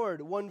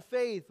Lord, one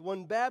faith,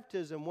 one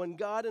baptism, one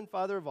God and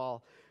Father of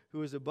all,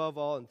 who is above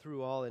all and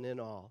through all and in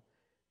all.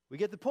 We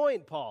get the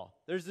point, Paul.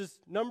 There's this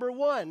number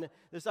one,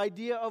 this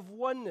idea of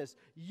oneness,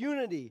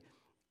 unity.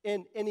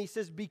 And he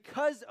says,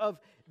 because of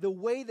the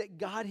way that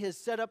God has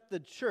set up the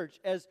church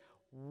as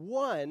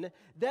one,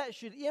 that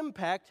should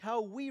impact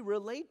how we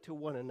relate to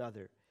one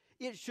another.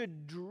 It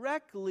should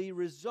directly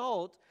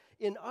result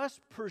in us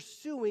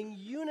pursuing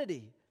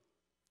unity,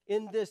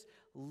 in this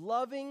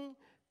loving,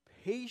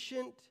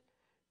 patient,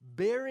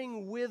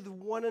 bearing with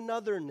one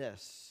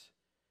anotherness.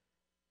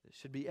 It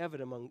should be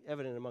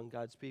evident among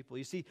God's people.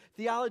 You see,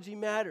 theology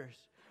matters.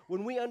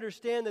 When we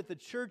understand that the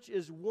church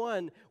is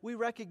one, we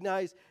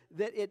recognize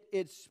that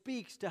it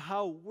speaks to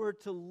how we're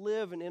to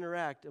live and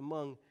interact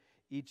among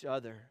each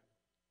other.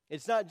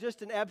 It's not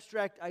just an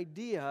abstract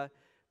idea,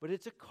 but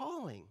it's a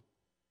calling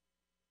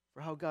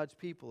for how God's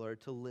people are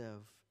to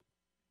live.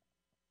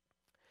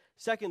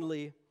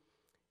 Secondly,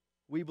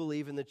 we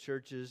believe in the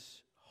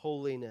church's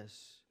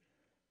holiness.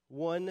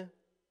 One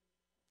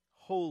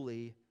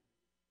holy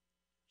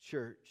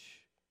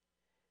church.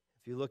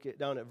 If you look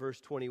down at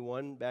verse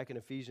 21, back in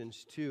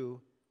Ephesians 2,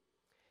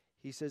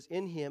 he says,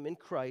 in Him, in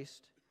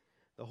Christ,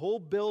 the whole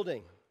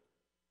building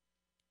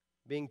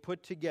being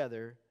put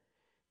together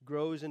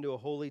grows into a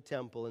holy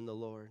temple in the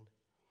Lord.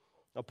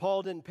 Now,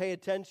 Paul didn't pay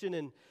attention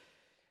in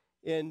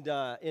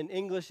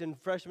English, in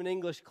freshman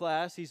English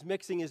class. He's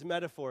mixing his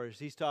metaphors.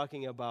 He's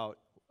talking about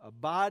a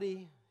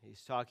body.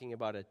 He's talking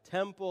about a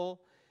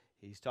temple.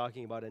 He's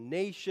talking about a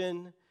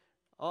nation.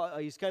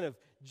 He's kind of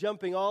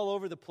jumping all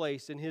over the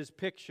place in his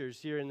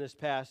pictures here in this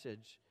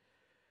passage.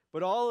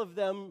 But all of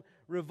them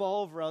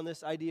revolve around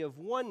this idea of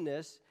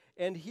oneness.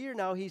 And here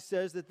now he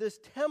says that this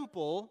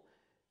temple,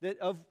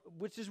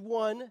 which is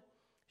one,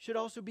 should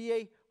also be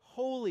a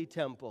holy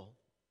temple.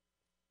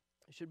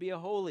 It should be a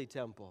holy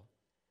temple.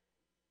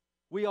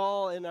 We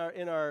all in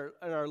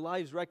our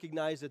lives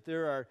recognize that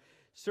there are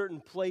certain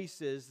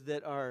places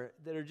that are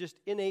just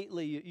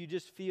innately, you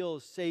just feel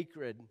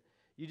sacred.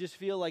 You just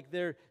feel like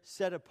they're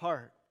set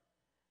apart.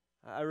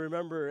 I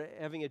remember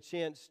having a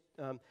chance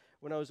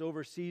when I was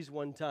overseas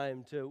one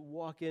time to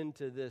walk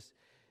into this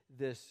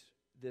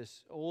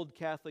old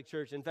Catholic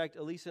church. In fact,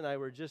 Elise and I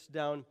were just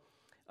down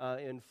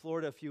in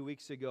Florida a few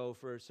weeks ago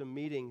for some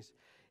meetings,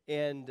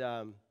 and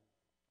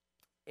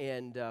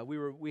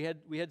we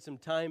had some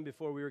time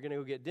before we were going to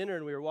go get dinner,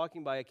 and we were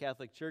walking by a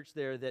Catholic church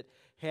there that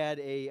had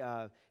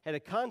a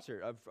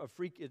concert, a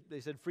free.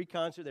 They said free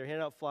concert. They're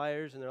handing out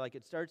flyers, and they're like,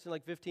 it starts in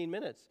like 15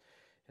 minutes,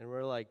 and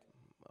we're like,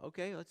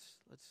 okay, let's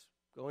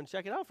go and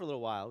check it out for a little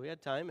while. We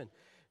had time, and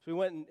so we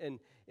went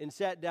and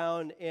sat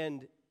down,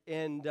 and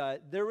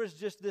there was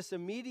just this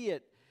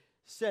immediate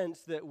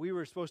sense that we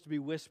were supposed to be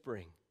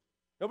whispering.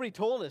 Nobody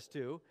told us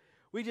to.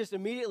 We just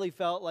immediately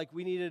felt like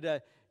we needed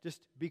to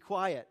just be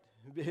quiet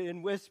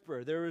and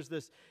whisper. There was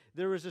this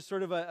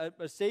sort of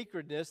a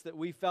sacredness that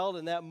we felt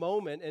in that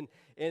moment, and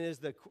as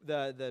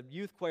the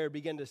youth choir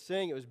began to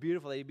sing, it was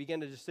beautiful. They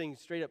began to just sing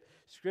straight up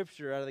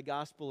scripture out of the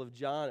Gospel of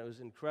John. It was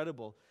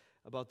incredible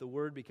about the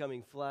Word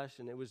becoming flesh,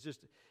 and it was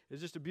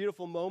just a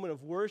beautiful moment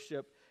of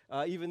worship.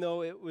 Even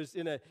though it was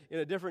in a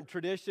different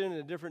tradition and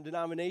a different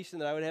denomination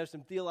that I would have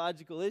some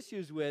theological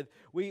issues with,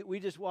 we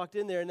just walked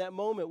in there. In that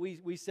moment,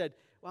 we said,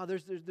 "Wow,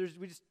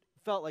 we just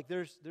felt like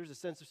there's a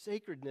sense of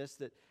sacredness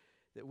that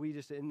we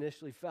just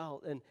initially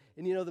felt." And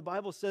you know, the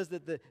Bible says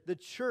that the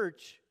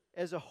church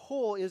as a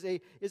whole is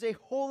a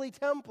holy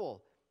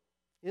temple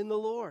in the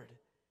Lord.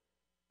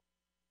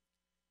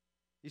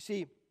 You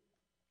see,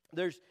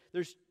 there's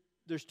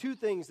two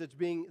things that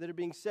are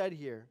being said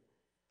here.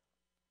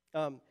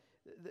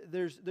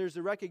 There's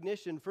a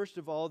recognition, first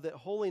of all, that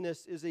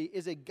holiness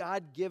is a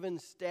God-given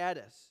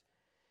status.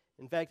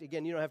 In fact,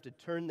 again, you don't have to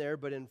turn there,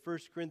 but in 1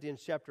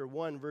 Corinthians chapter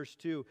 1, verse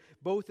 2,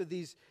 both of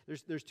these,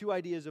 there's two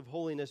ideas of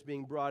holiness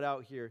being brought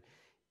out here.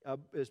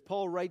 As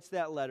Paul writes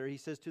that letter, he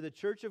says, to the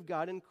church of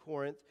God in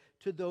Corinth,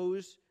 to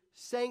those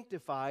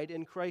sanctified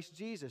in Christ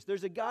Jesus.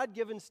 There's a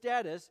God-given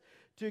status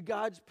to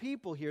God's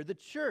people here, the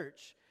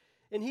church.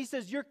 And he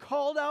says, you're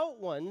called out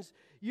ones,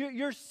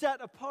 you're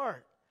set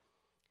apart.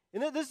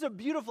 And this is a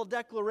beautiful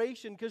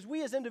declaration because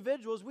we as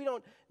individuals, we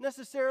don't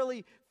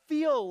necessarily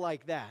feel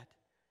like that.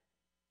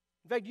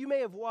 In fact, you may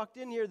have walked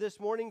in here this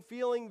morning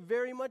feeling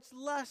very much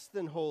less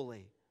than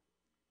holy.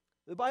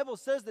 The Bible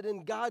says that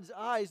in God's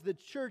eyes, the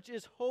church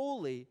is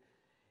holy.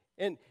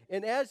 And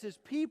as His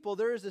people,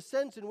 there is a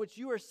sense in which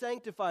you are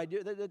sanctified.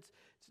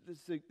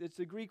 It's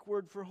the Greek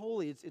word for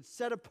holy. It's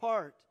set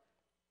apart.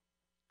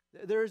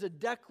 There is a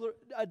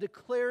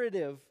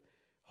declarative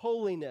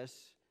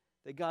holiness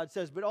that God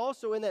says. But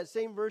also in that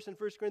same verse in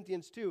 1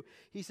 Corinthians 2,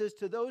 He says,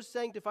 to those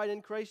sanctified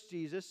in Christ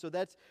Jesus, so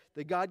that's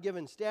the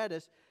God-given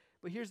status.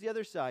 But here's the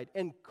other side,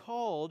 and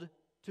called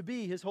to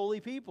be His holy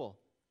people.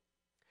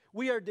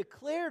 We are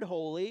declared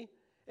holy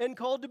and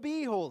called to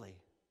be holy.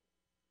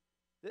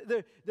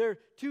 They're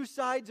two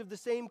sides of the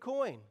same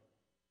coin,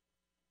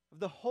 of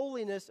the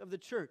holiness of the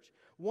church.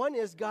 One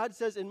is God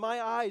says, in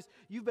my eyes,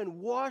 you've been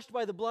washed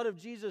by the blood of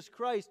Jesus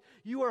Christ.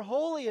 You are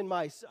holy in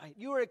my sight.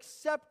 You are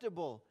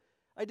acceptable.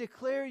 I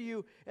declare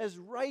you as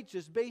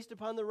righteous based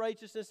upon the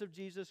righteousness of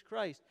Jesus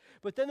Christ.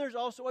 But then there's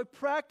also a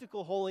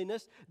practical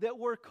holiness that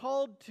we're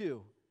called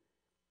to.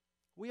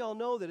 We all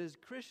know that as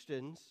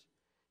Christians,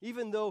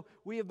 even though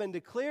we have been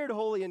declared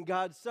holy in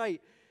God's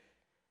sight,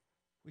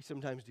 we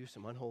sometimes do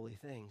some unholy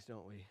things,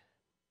 don't we?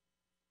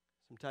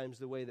 Sometimes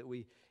the way that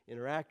we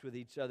interact with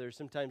each other,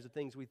 sometimes the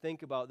things we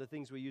think about, the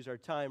things we use our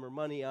time or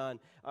money on,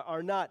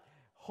 are not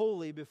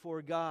holy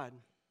before God.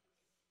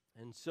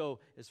 And so,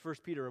 as 1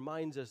 Peter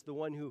reminds us, the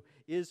one who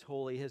is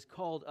holy has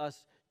called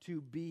us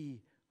to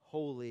be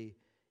holy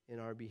in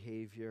our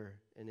behavior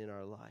and in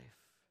our life.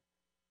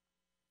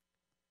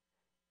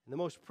 And the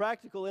most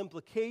practical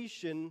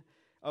implication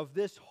of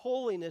this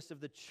holiness of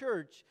the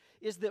church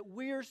is that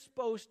we're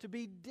supposed to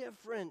be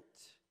different.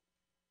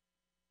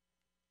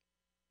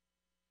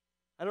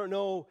 I don't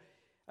know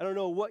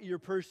what your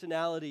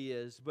personality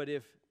is, but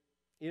if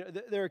you know,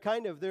 there are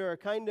kind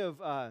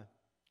of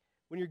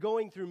when you're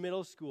going through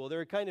middle school,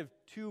 there are kind of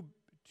two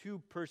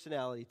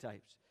personality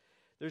types.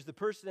 There's the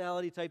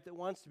personality type that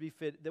wants to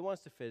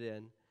fit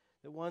in,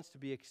 that wants to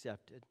be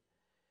accepted.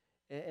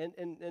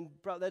 And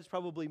that's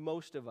probably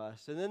most of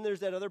us. And then there's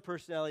that other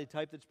personality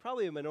type that's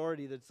probably a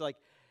minority that's like,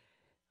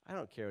 I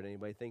don't care what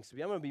anybody thinks of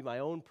me. I'm going to be my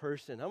own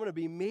person. I'm going to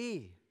be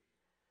me.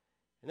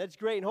 And that's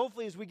great. And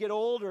hopefully as we get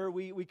older,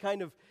 we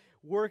kind of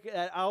work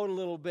that out a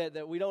little bit,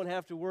 that we don't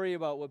have to worry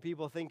about what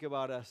people think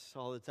about us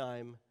all the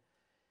time.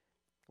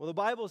 Well, the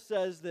Bible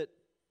says that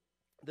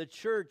the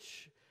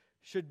church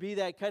should be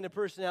that kind of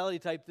personality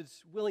type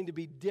that's willing to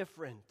be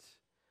different.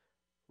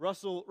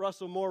 Russell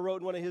Moore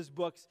wrote in one of his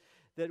books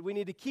that we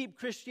need to keep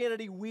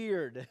Christianity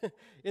weird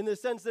in the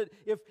sense that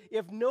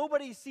if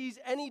nobody sees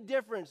any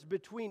difference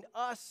between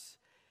us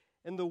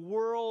and the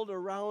world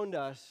around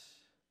us,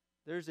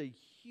 there's a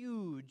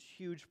huge,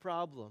 huge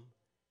problem.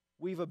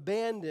 We've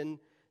abandoned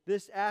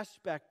this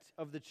aspect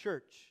of the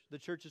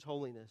church's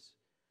holiness.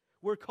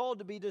 We're called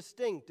to be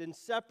distinct and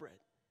separate.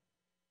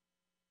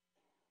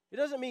 It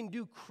doesn't mean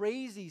do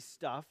crazy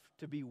stuff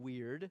to be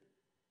weird,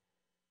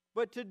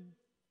 but to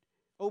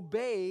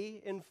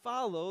obey and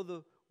follow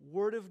the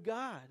Word of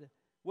God,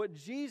 what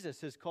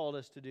Jesus has called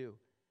us to do.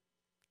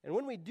 And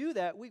when we do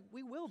that, we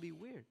will be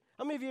weird.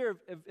 How many of you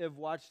have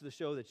watched the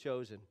show The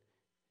Chosen?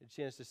 Had a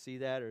chance to see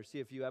that or see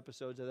a few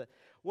episodes of that?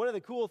 One of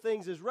the cool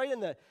things is right in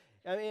the,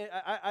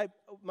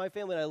 my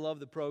family and I love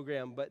the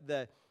program, but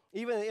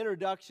even the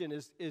introduction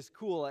is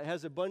cool. It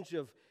has a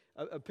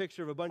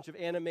picture of a bunch of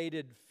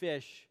animated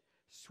fish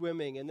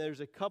swimming, and there's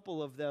a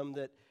couple of them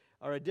that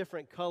are a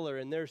different color,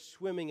 and they're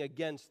swimming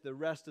against the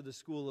rest of the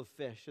school of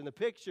fish. And the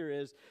picture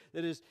is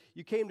that as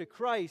you came to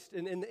Christ,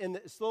 and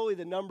slowly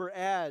the number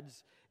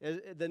adds,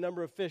 the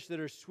number of fish that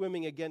are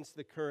swimming against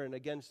the current,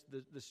 against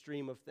the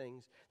stream of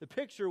things. The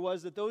picture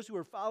was that those who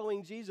were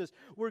following Jesus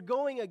were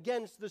going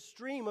against the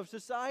stream of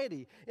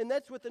society. And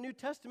that's what the New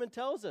Testament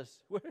tells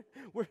us.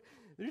 The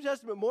New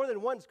Testament more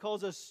than once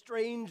calls us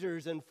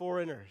strangers and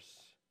foreigners.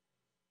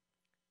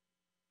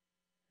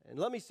 And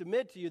let me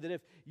submit to you that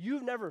if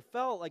you've never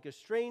felt like a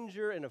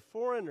stranger and a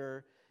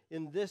foreigner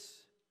in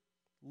this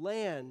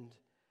land,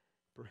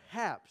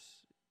 perhaps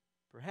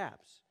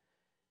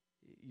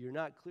you're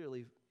not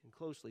clearly and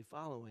closely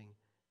following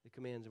the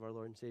commands of our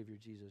Lord and Savior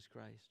Jesus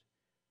Christ.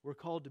 We're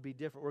called to be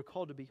different. We're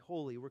called to be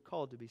holy. We're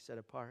called to be set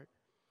apart.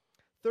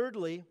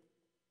 Thirdly,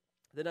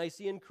 the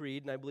Nicene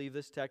Creed, and I believe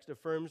this text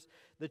affirms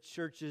the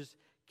church's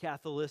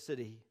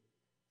Catholicity.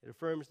 It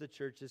affirms the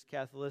church's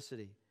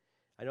Catholicity.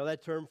 I know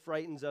that term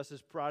frightens us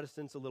as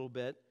Protestants a little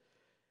bit.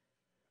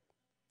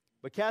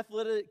 But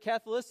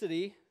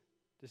Catholicity,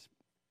 just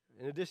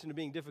in addition to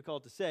being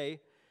difficult to say,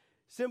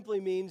 simply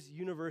means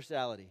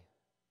universality.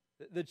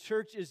 The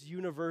church is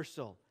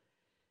universal.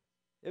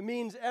 It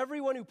means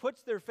everyone who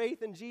puts their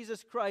faith in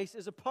Jesus Christ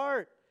is a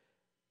part.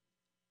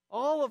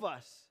 All of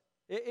us.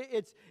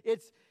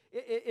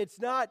 It's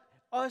not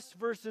us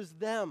versus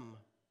them.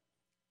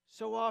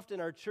 So often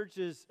our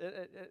churches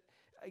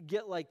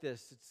get like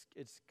this.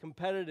 It's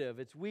competitive.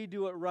 It's we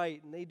do it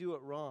right and they do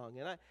it wrong.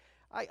 And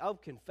I'll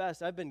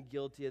confess, I've been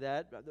guilty of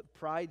that. The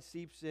pride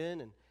seeps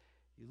in, and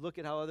you look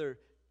at how other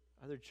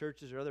other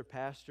churches or other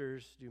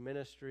pastors do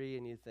ministry,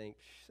 and you think,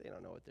 they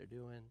don't know what they're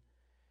doing.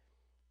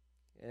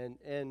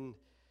 And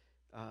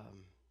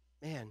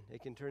man,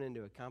 it can turn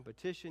into a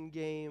competition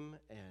game,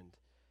 and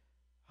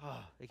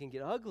it can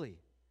get ugly.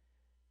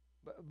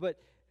 But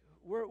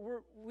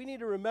we need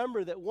to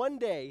remember that one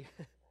day,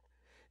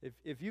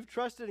 if you've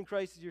trusted in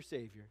Christ as your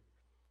Savior,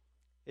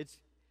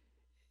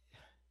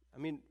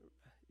 you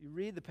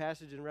read the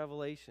passage in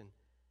Revelation.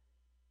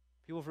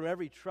 People from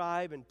every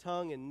tribe and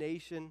tongue and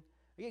nation.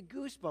 I get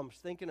goosebumps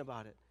thinking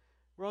about it.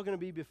 We're all going to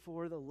be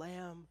before the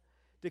Lamb,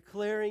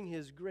 declaring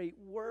His great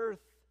worth.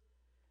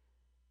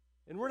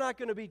 And we're not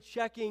going to be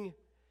checking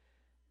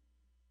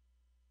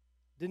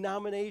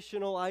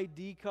denominational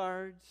ID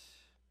cards.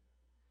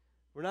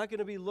 We're not going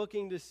to be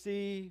looking to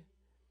see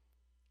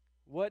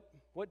what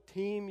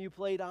team you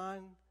played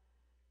on.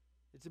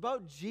 It's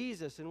about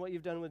Jesus and what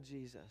you've done with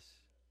Jesus.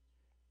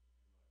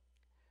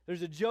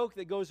 There's a joke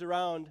that goes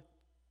around.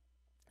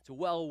 It's a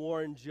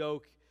well-worn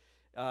joke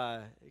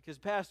because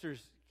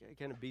pastors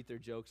kind of beat their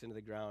jokes into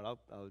the ground.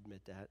 I'll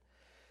admit that.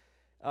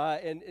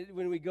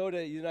 When we go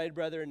to United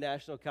Brethren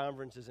national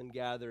conferences and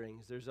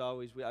gatherings, there's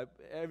always,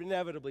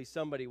 inevitably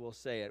somebody will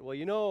say it.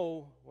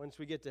 Well, once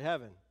we get to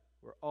heaven,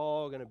 we're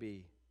all going to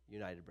be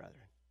United Brethren.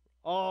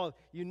 All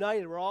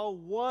united. We're all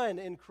one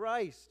in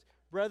Christ.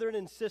 Brethren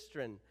and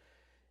sistren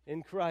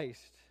in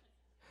Christ.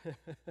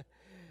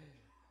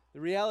 The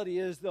reality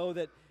is, though,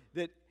 that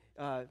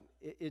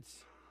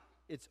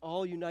it's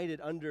all united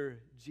under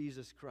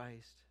Jesus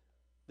Christ.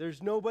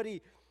 There's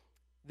nobody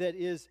that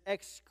is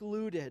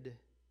excluded.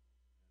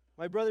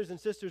 My brothers and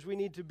sisters, we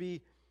need to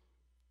be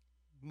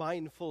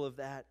mindful of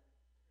that.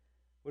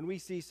 When we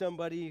see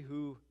somebody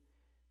who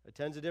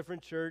attends a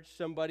different church,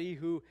 somebody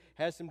who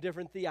has some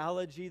different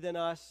theology than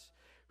us,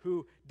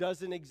 who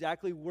doesn't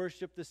exactly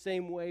worship the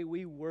same way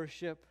we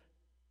worship,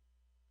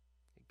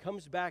 it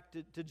comes back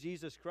to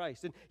Jesus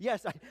Christ. And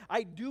yes,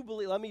 I do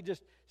believe, let me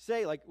just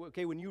say,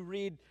 when you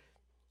read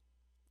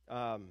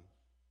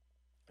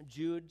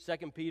Jude,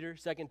 2 Peter,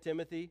 2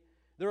 Timothy,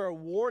 there are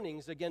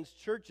warnings against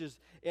churches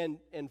and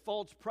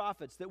false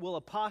prophets that will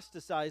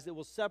apostatize, that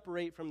will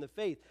separate from the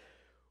faith.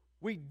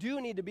 We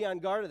do need to be on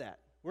guard of that.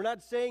 We're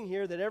not saying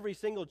here that every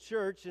single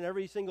church and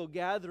every single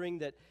gathering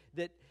that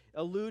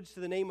alludes to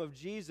the name of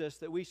Jesus,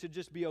 that we should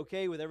just be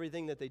okay with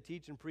everything that they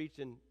teach and preach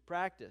and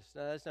practice.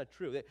 No, that's not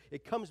true.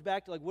 It comes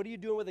back to, what are you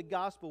doing with the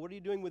gospel? What are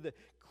you doing with the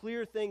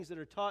clear things that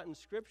are taught in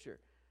Scripture?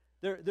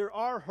 There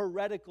are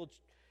heretical,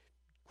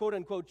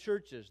 quote-unquote,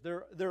 churches.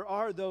 There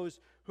are those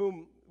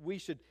whom we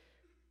should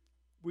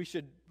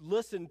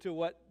listen to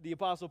what the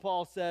Apostle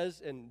Paul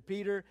says, and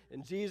Peter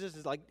and Jesus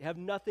is have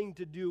nothing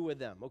to do with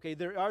them. Okay,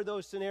 there are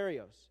those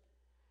scenarios.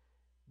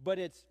 But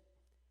it's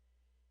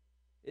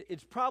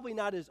probably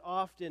not as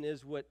often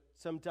as what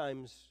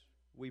sometimes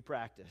we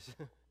practice.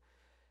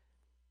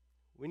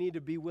 We need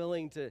to be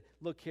willing to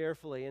look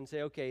carefully and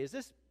say, okay, is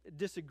this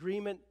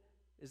disagreement,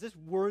 is this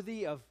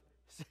worthy of,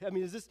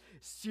 is this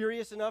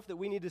serious enough that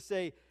we need to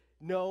say,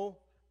 no,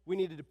 we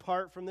need to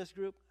depart from this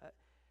group?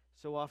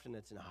 So often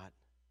it's not.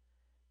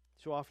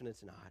 So often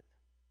it's not.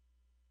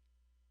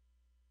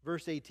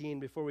 Verse 18,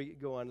 before we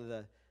go on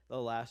to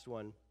the last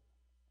one,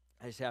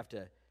 I just have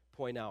to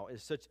point out,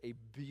 is such a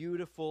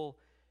beautiful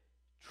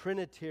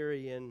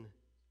Trinitarian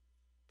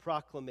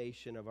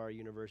proclamation of our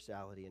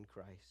universality in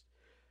Christ.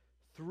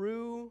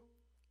 Through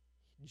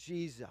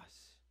Jesus,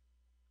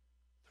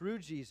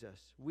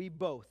 we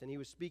both, and he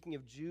was speaking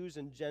of Jews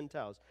and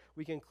Gentiles,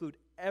 we can include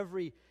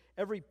every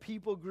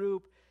people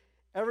group,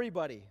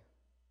 everybody.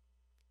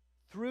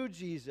 Through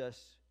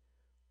Jesus,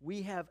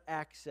 we have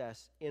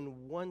access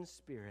in one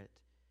Spirit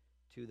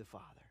to the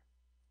Father.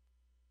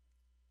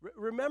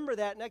 Remember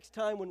that next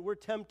time when we're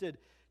tempted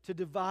to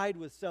divide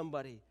with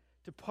somebody,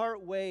 to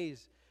part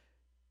ways,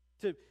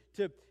 to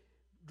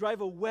drive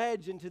a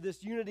wedge into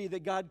this unity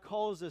that God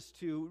calls us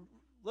to.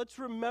 Let's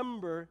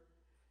remember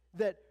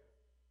that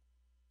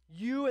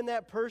you and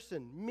that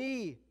person,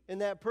 me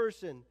and that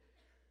person,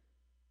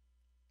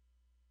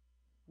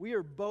 we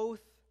are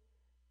both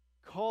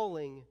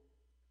calling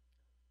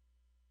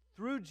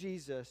through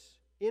Jesus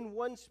in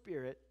one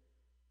Spirit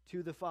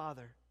to the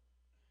Father.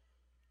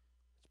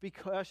 Let's be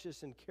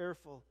cautious and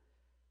careful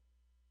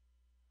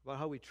about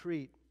how we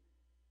treat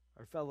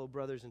our fellow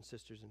brothers and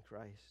sisters in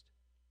Christ.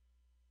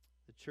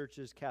 The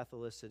church's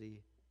Catholicity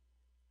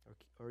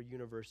or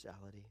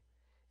universality.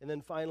 And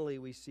then finally,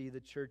 we see the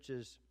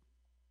church's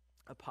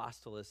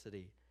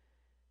apostolicity.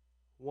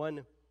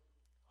 One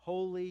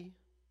holy,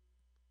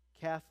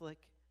 Catholic,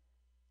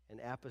 and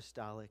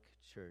apostolic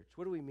church.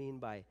 What do we mean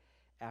by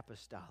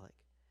apostolic?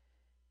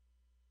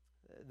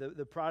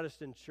 The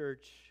Protestant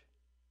church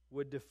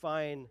would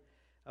define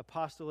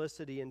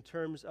apostolicity in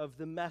terms of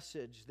the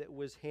message that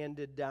was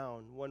handed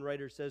down. One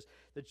writer says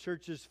the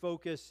church's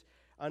focus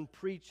on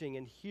preaching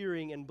and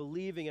hearing and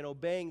believing and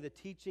obeying the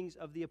teachings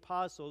of the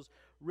apostles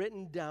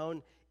written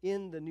down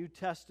in the New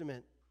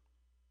Testament.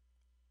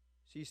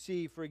 So you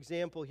see, for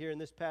example, here in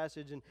this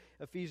passage in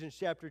Ephesians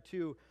chapter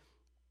 2,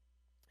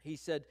 he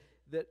said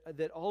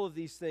that all of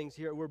these things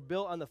here were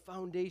built on the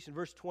foundation,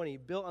 verse 20,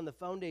 built on the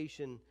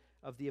foundation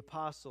of the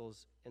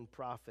apostles and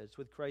prophets,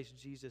 with Christ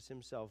Jesus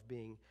himself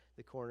being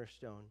the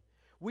cornerstone.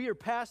 We are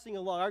passing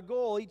along. Our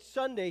goal each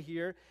Sunday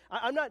here,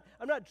 I'm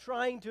not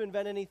trying to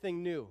invent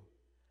anything new.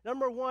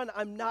 Number one,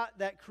 I'm not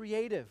that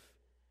creative.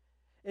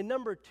 And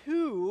number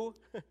two,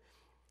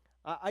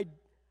 I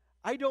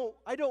don't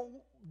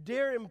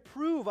dare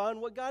improve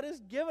on what God has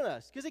given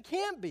us, because it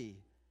can't be.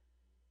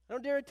 I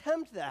don't dare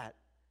attempt that.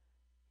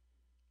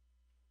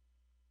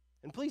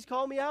 And please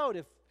call me out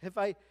if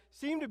I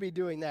seem to be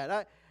doing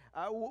that.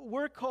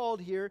 We're called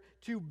here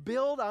to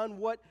build on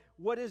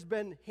what has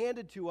been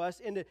handed to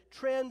us and to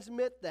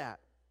transmit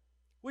that,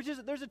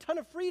 there's a ton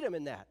of freedom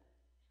in that.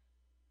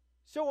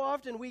 So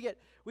often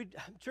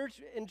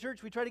in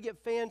church we try to get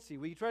fancy.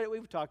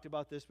 We've talked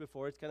about this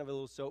before. It's kind of a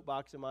little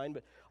soapbox of mine,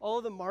 but all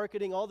of the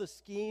marketing, all the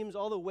schemes,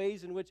 all the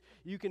ways in which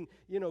you can,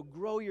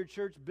 grow your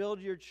church, build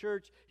your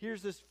church.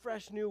 Here's this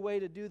fresh new way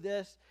to do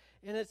this.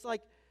 And it's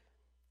like,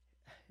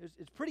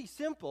 it's pretty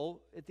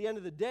simple at the end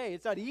of the day.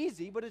 It's not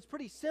easy, but it's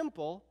pretty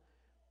simple.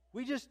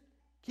 We just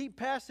keep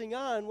passing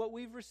on what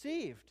we've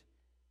received.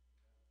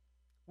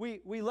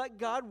 We let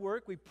God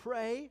work. We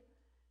pray.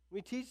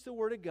 We teach the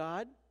Word of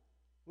God.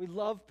 We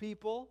love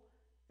people.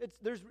 It's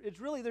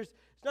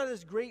not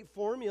this great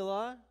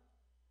formula.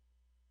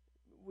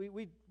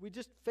 We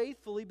just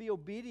faithfully be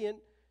obedient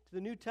to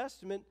the New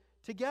Testament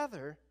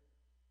together.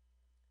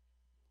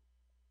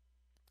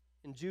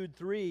 In Jude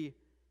 3,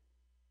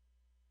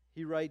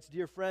 he writes,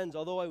 "Dear friends,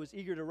 although I was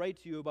eager to write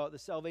to you about the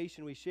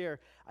salvation we share,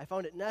 I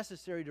found it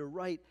necessary to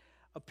write,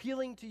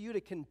 appealing to you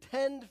to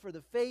contend for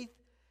the faith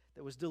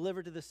that was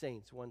delivered to the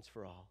saints once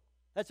for all."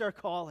 That's our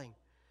calling,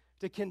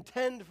 to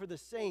contend for the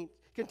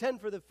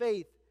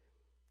faith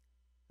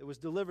that was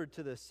delivered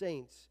to the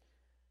saints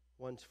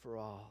once for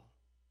all.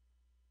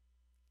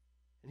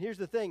 And here's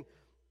the thing.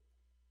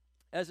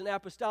 As an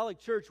apostolic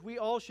church, we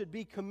all should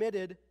be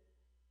committed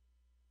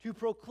to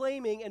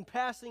proclaiming and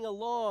passing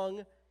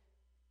along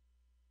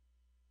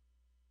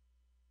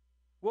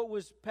what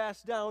was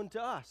passed down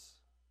to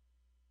us.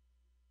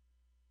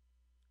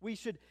 We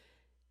should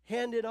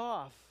hand it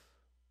off,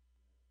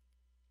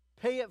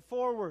 pay it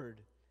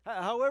forward,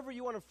 however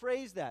you want to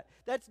phrase that.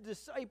 That's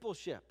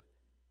discipleship.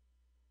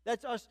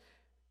 That's us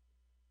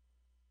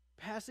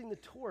passing the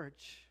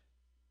torch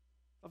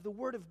of the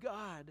Word of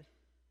God,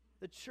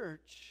 the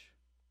church,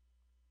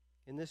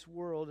 in this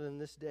world and in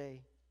this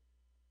day.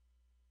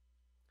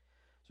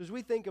 So as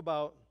we think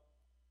about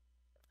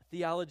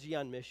theology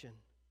on mission,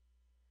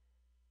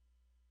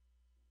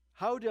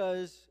 how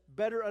does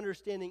better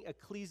understanding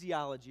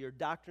ecclesiology, or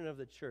doctrine of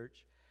the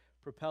church,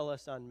 propel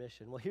us on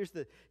mission? Well, here's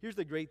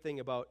the great thing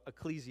about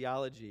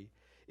ecclesiology,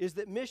 is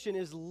that mission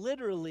is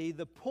literally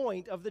the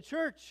point of the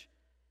church.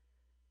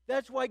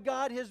 That's why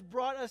God has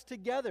brought us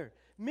together.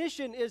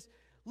 Mission is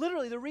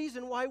literally the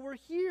reason why we're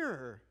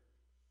here.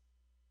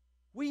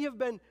 We have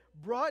been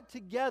brought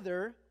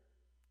together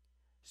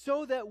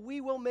so that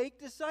we will make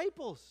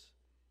disciples.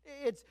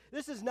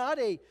 This is not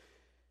a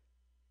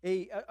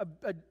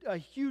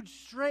huge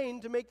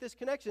strain to make this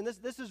connection.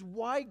 This is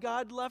why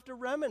God left a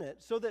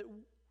remnant, so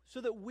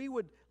that we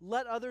would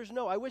let others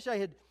know. I wish I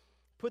had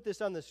put this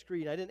on the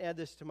screen. I didn't add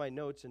this to my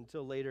notes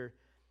until later.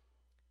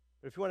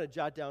 But if you want to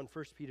jot down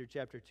 1 Peter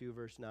chapter 2,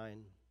 verse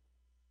 9,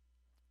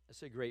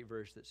 that's a great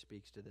verse that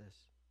speaks to this.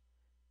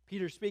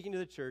 Peter's speaking to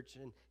the church,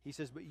 and he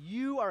says, "But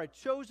you are a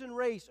chosen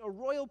race, a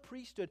royal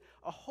priesthood,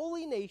 a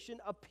holy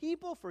nation, a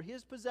people for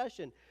his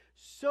possession,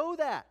 so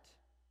that,"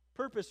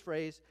 purpose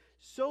phrase,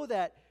 "so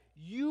that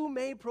you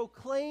may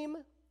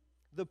proclaim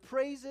the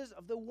praises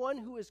of the one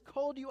who has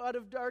called you out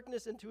of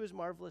darkness into his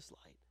marvelous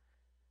light."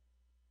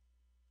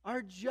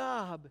 Our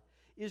job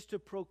is to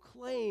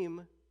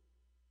proclaim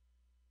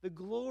the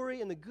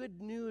glory and the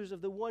good news of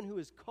the one who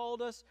has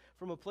called us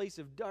from a place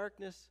of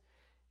darkness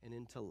and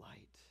into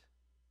light.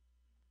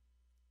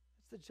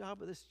 That's the job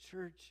of this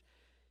church,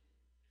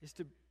 is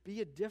to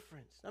be a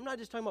difference. I'm not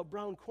just talking about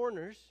Brown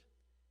Corners.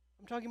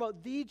 I'm talking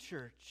about the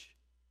church,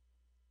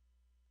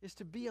 is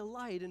to be a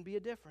light and be a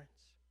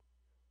difference.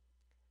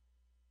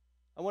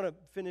 I want to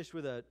finish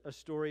with a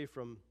story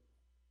from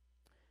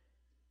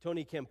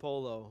Tony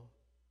Campolo.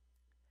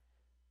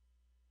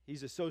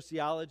 He's a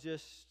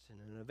sociologist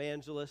and an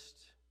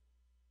evangelist,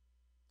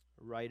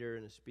 a writer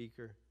and a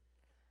speaker.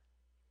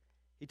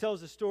 He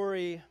tells a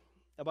story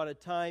about a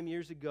time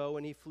years ago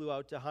when he flew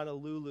out to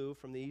Honolulu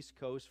from the East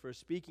Coast for a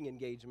speaking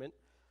engagement.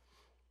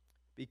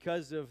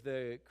 Because of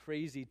the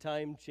crazy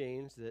time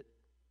change that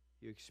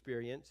you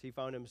experience, he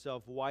found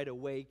himself wide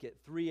awake at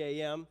 3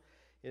 a.m.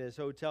 in his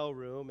hotel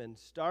room and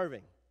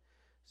starving.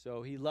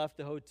 So he left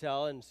the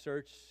hotel in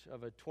search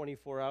of a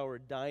 24-hour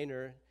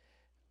diner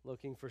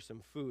looking for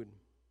some food.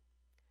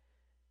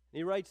 And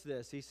he writes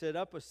this. He said,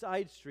 "Up a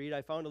side street,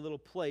 I found a little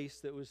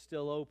place that was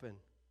still open.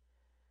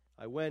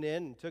 I went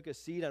in and took a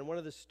seat on one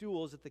of the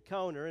stools at the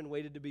counter and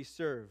waited to be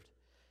served.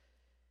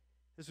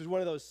 This was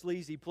one of those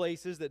sleazy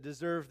places that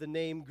deserved the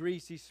name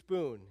Greasy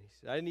Spoon. He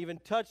said, I didn't even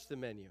touch the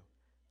menu.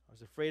 I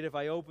was afraid if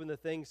I opened the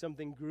thing,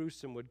 something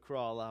gruesome would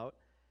crawl out.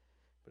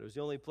 but it was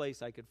the only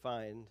place I could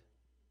find.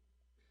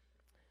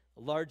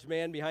 A large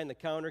man behind the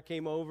counter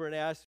came over and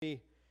asked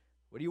me,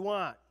 "What do you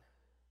want?"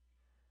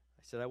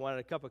 I said I wanted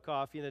a cup of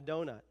coffee and a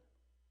donut.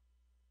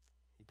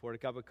 He poured a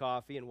cup of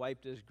coffee and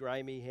wiped his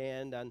grimy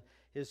hand on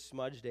his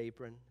smudged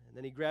apron, and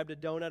then he grabbed a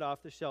donut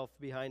off the shelf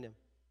behind him.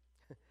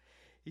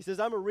 He says,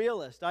 "I'm a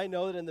realist. I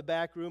know that in the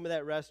back room of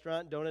that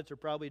restaurant, donuts are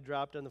probably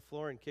dropped on the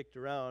floor and kicked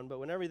around, but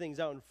when everything's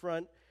out in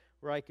front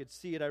where I could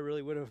see it, I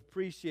really would have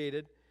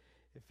appreciated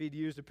if he'd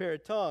used a pair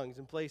of tongs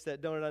and placed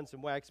that donut on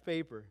some wax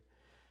paper."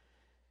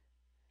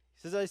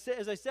 He says,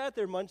 as I sat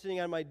there munching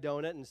on my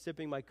donut and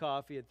sipping my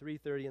coffee at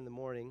 3:30 in the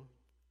morning,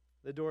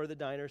 the door of the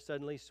diner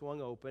suddenly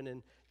swung open,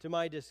 and to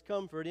my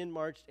discomfort, in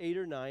marched 8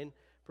 or 9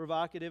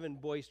 provocative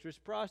and boisterous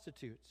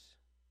prostitutes.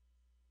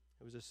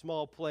 It was a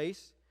small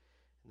place,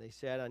 and they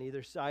sat on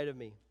either side of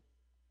me.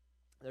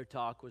 Their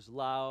talk was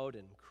loud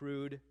and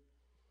crude.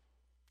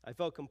 I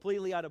felt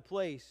completely out of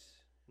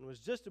place and was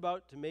just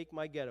about to make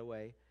my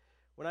getaway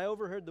when I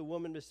overheard the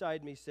woman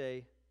beside me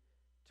say,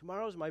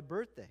 "Tomorrow's my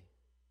birthday.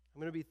 I'm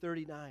going to be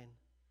 39.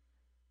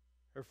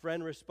 Her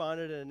friend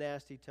responded in a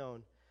nasty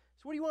tone,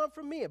 "So what do you want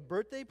from me, a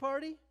birthday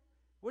party?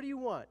 What do you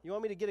want? You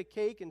want me to get a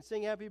cake and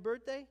sing happy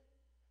birthday?"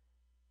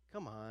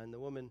 "Come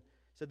on,"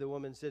 said the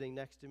woman sitting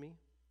next to me.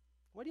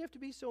 "Why do you have to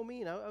be so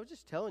mean? I was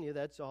just telling you,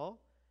 that's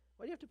all.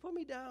 Why do you have to put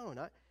me down?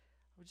 I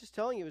was just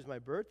telling you it was my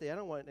birthday. I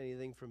don't want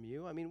anything from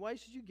you. I mean, why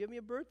should you give me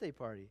a birthday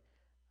party?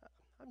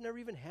 I've never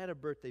even had a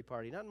birthday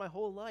party, not in my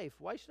whole life.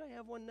 Why should I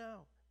have one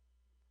now?"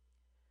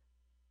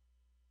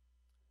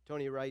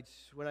 Tony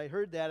writes, "When I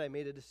heard that, I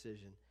made a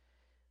decision.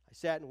 I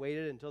sat and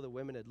waited until the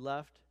women had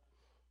left,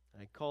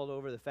 and I called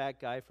over the fat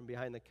guy from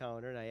behind the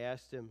counter, and I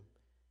asked him,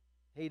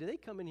 'Hey, do they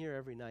come in here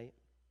every night?'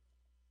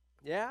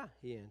 'Yeah,'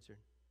 he answered.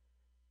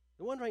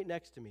 'The one right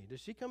next to me,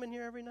 does she come in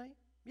here every night?'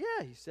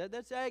 'Yeah,' he said,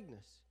 'that's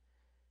Agnes.'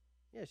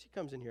 'Yeah, she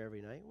comes in here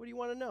every night. What do you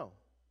want to know?'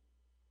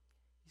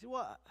 He said,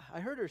 'Well, I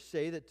heard her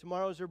say that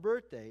tomorrow's her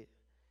birthday.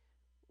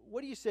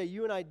 What do you say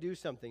you and I do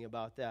something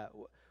about that?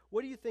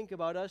 What do you think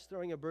about us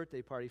throwing a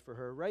birthday party for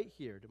her right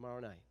here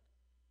tomorrow night?'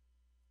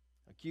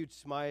 A cute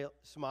smile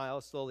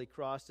slowly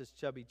crossed his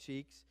chubby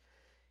cheeks,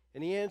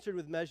 and he answered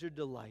with measured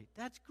delight,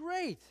 'That's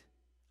great.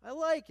 I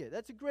like it.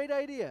 That's a great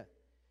idea.'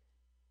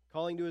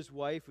 Calling to his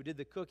wife, who did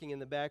the cooking in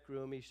the back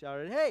room, he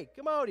shouted, 'Hey,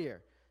 come out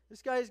here.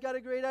 This guy's got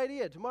a great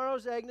idea.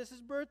 Tomorrow's Agnes's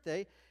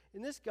birthday,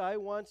 and this guy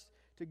wants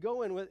us to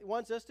go in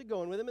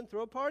with him and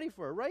throw a party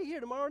for her right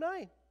here tomorrow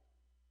night.'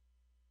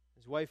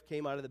 His wife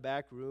came out of the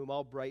back room,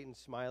 all bright and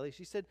smiley.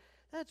 She said,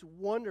 'That's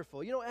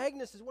wonderful. You know,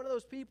 Agnes is one of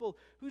those people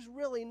who's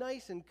really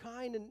nice and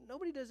kind, and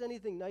nobody does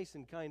anything nice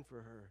and kind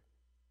for her.'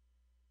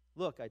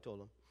 'Look,' I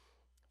told him,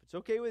 'if it's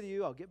okay with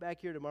you, I'll get back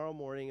here tomorrow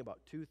morning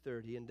about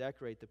 2:30 and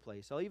decorate the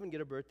place. I'll even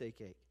get a birthday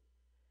cake.'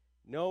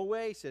 'No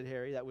way,' said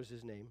Harry, that was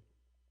his name.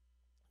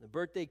 'The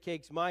birthday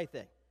cake's my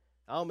thing.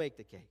 I'll make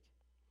the cake.'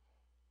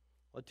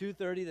 Well, at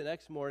 2:30 the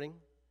next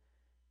morning,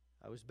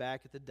 I was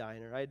back at the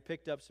diner. I had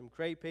picked up some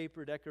crepe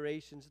paper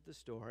decorations at the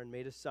store and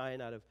made a sign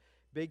out of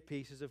big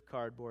pieces of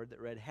cardboard that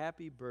read,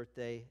 'Happy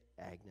Birthday,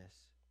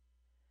 Agnes.'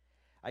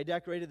 I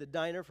decorated the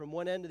diner from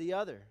one end to the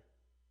other.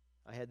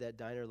 I had that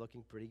diner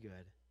looking pretty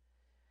good.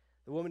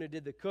 The woman who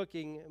did the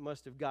cooking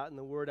must have gotten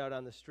the word out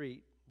on the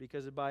street,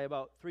 because by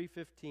about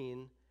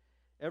 3:15,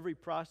 every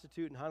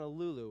prostitute in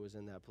Honolulu was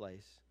in that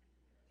place.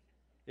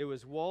 It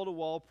was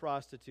wall-to-wall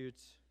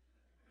prostitutes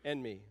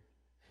and me.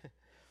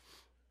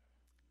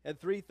 At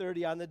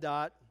 3:30 on the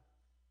dot,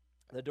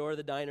 the door of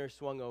the diner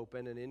swung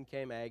open, and in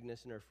came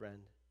Agnes and her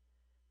friend.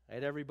 I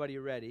had everybody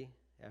ready.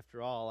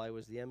 After all, I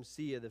was the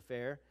MC of the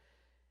fair.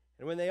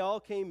 And when they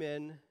all came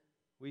in,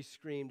 we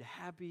screamed,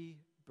 'Happy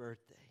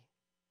birthday.'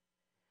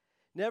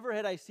 Never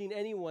had I seen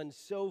anyone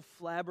so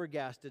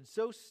flabbergasted,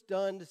 so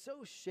stunned,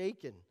 so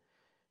shaken.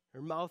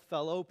 Her mouth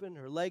fell open.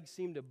 Her legs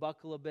seemed to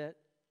buckle a bit.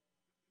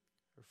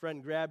 Her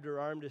friend grabbed her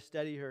arm to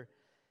steady her.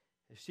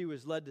 As she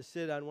was led to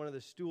sit on one of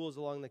the stools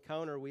along the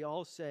counter, we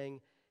all sang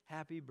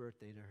happy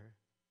birthday to her.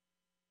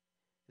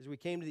 As we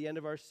came to the end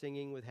of our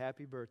singing with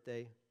happy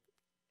birthday,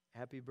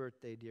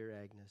 dear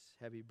Agnes,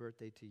 happy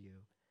birthday to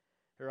you,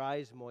 her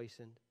eyes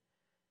moistened.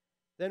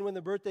 Then when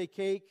the birthday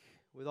cake,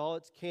 with all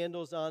its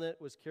candles on it,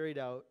 was carried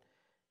out,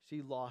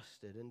 she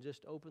lost it and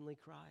just openly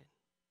cried.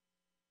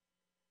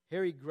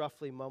 Harry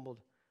gruffly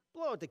mumbled,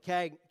 "Blow out the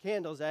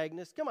candles,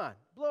 Agnes. Come on,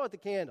 blow out the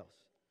candles.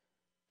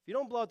 If you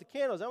don't blow out the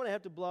candles, I'm going to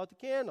have to blow out the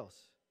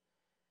candles."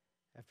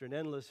 After an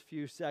endless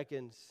few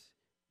seconds,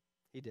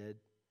 he did.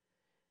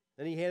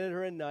 Then he handed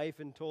her a knife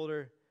and told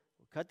her,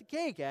 "Well, cut the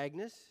cake,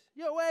 Agnes.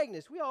 Yo,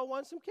 Agnes, we all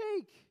want some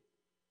cake."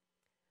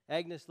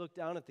 Agnes looked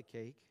down at the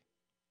cake,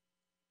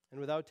 and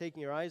without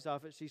taking her eyes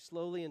off it, she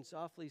slowly and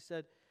softly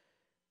said,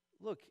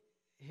 "Look,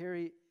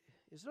 Harry,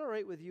 is it all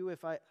right with you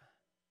if is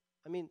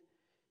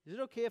it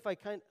okay if I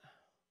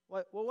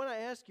well, when I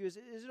ask you, is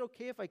it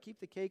okay if I keep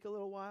the cake a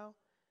little while?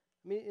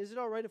 Is it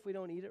all right if we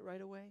don't eat it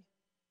right away?"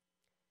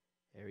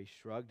 Harry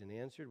shrugged and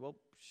answered, "Well,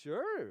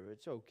 sure,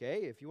 it's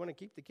okay. If you want to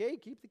keep the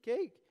cake, keep the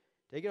cake.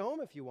 Take it home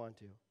if you want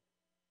to."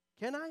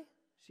 "Can I?"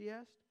 she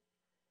asked.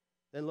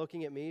 Then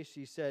looking at me,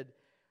 she said,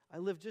 I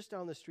live just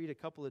down the street a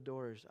couple of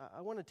doors.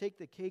 I want to take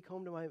the cake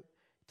home to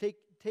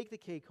take the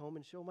cake home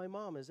and show my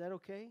mom. Is that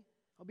okay?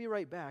 I'll be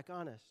right back,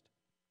 honest.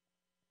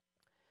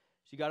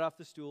 She got off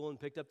the stool and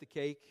picked up the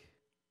cake,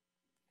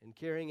 and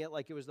carrying it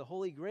like it was the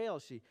Holy Grail,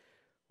 she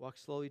walked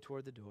slowly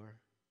toward the door.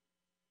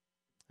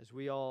 As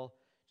we all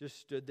just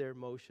stood there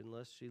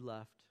motionless, she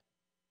left.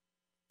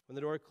 When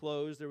the door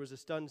closed, there was a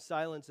stunned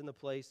silence in the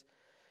place.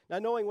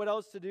 Not knowing what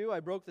else to do, I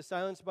broke the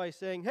silence by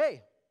saying,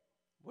 "Hey,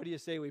 what do you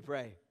say we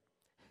pray?"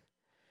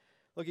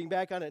 Looking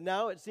back on it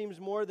now, it seems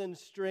more than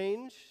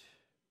strange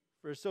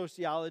for a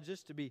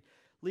sociologist to be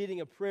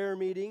leading a prayer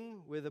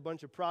meeting with a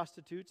bunch of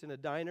prostitutes in a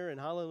diner in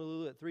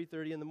Honolulu at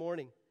 3:30 in the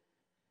morning.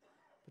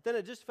 But then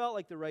it just felt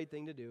like the right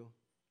thing to do.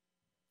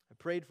 I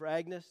prayed for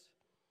Agnes.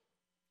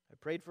 I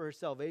prayed for her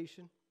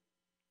salvation.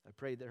 I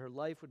prayed that her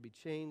life would be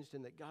changed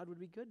and that God would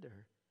be good to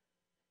her.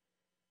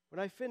 When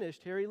I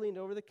finished, Harry leaned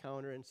over the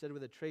counter and said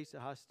with a trace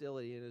of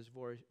hostility in his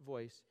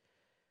voice,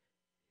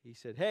 he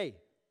said,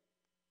 "Hey,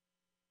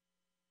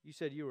 you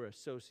said you were a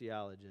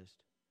sociologist.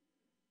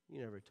 You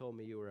never told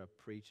me you were a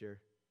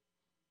preacher.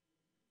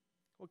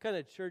 What kind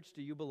of church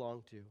do you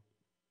belong to?"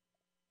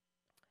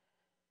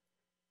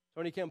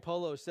 Tony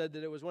Campolo said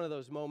that it was one of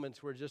those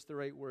moments where just the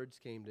right words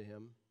came to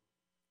him.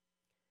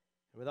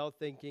 And without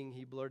thinking,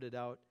 he blurted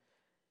out,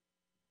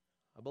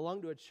 "I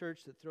belong to a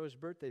church that throws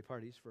birthday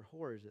parties for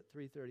whores at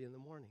 3:30 in the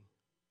morning."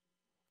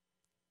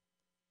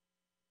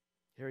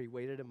 Harry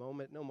waited a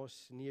moment and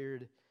almost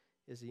sneered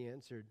as he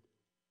answered,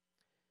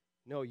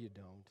 "No, you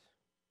don't.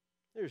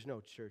 There's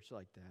no church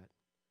like that.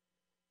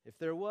 If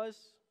there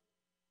was,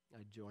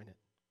 I'd join it.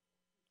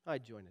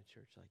 I'd join a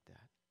church like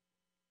that."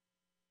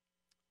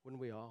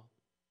 Wouldn't we all?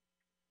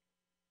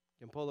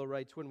 Campolo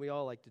writes, "Wouldn't we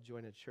all like to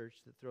join a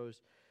church that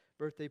throws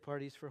birthday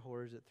parties for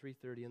whores at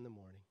 3:30 in the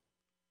morning?"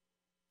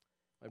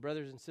 My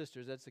brothers and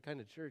sisters, that's the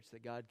kind of church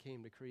that God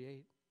came to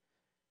create.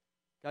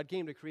 God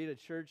came to create a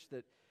church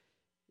that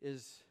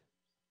is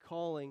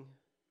calling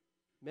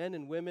men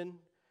and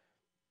women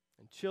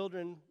and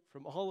children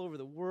from all over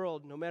the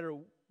world, no matter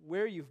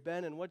where you've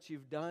been and what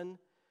you've done,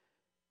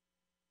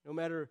 no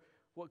matter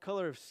what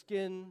color of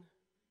skin,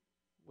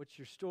 what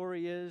your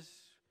story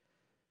is.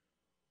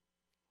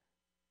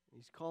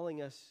 He's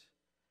calling us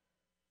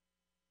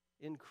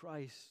in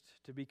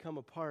Christ to become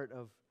a part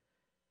of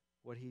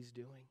what He's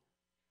doing.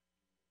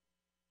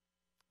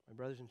 My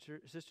brothers and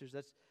sisters,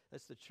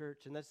 that's the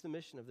church, and that's the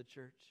mission of the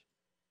church.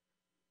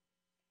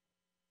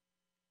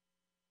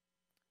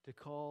 To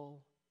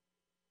call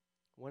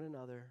one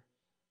another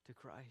to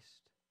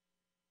Christ.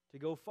 To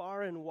go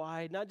far and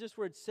wide, not just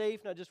where it's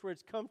safe, not just where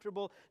it's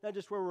comfortable, not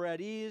just where we're at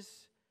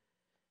ease.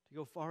 To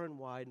go far and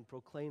wide and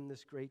proclaim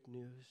this great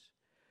news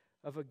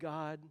of a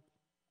God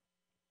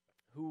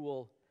who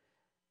will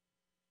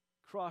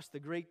cross the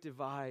great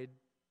divide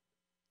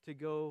to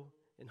go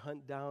and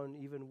hunt down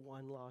even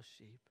one lost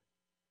sheep.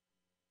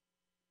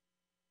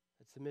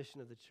 That's the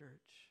mission of the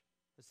church.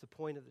 That's the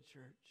point of the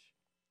church.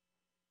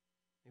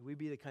 May we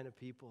be the kind of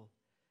people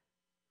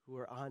who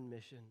are on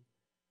mission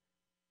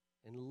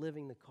and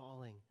living the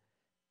calling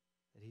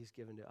that He's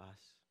given to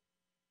us,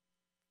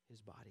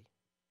 His body.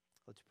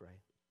 Let's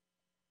pray.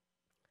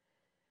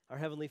 Our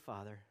Heavenly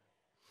Father,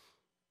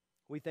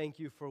 we thank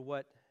You for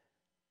what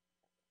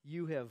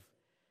You have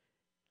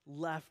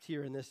left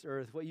here in this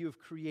earth, what You have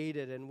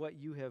created and what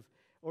You have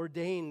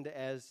ordained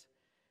as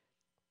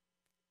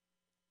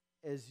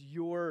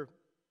your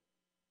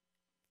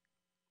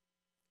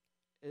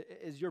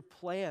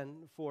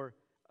plan for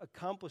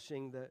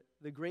accomplishing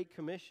the Great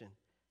Commission.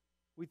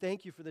 We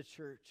thank You for the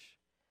church.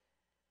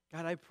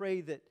 God, I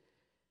pray that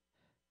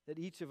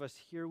each of us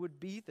here would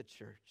be the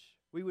church.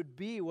 We would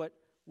be what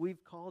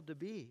we've called to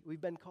be. We've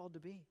been called to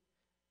be.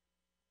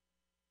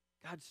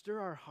 God, stir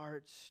our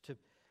hearts to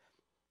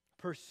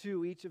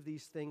pursue each of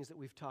these things that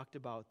we've talked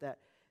about,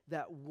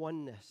 that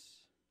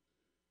oneness,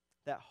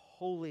 that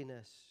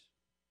holiness,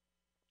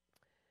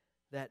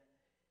 that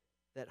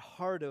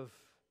heart of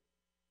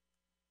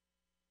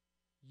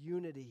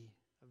unity,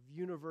 of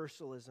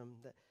universalism,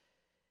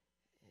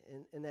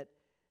 and that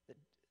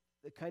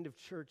the kind of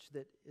church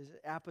that is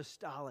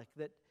apostolic,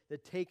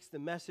 that takes the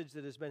message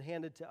that has been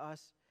handed to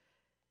us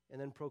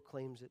and then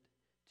proclaims it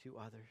to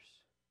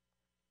others.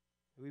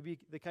 We be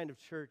the kind of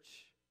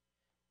church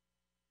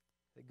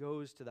that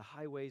goes to the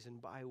highways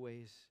and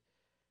byways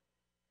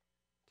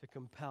to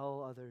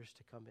compel others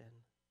to come in.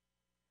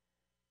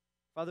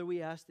 Father,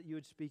 we ask that You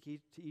would speak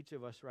to each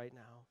of us right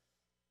now.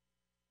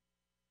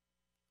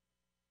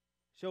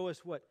 Show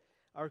us what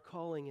our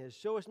calling is.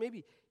 Show us,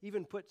 maybe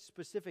even put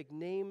specific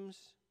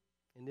names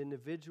and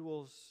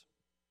individuals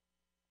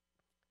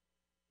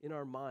in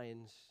our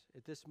minds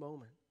at this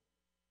moment.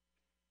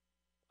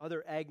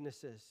 Other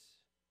Agneses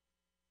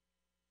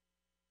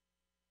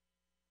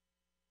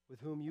with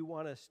whom You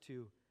want us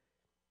to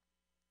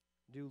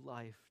do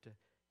life, to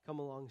come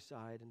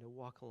alongside and to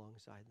walk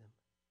alongside them.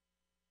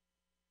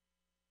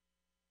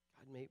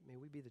 God, may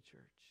we be the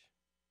church.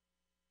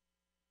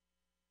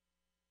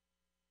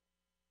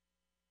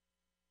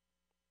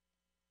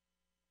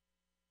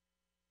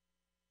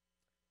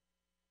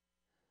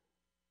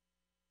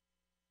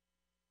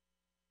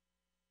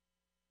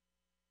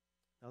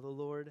 Now the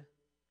Lord,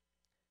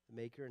 the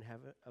maker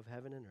of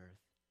heaven and earth,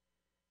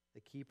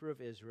 the keeper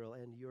of Israel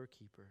and your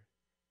keeper,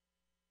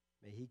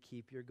 may he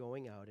keep your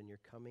going out and your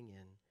coming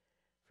in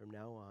from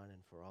now on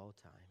and for all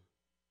time.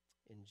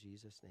 In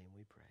Jesus' name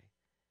we pray.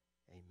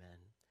 Amen.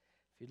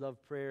 If you'd love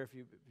prayer, if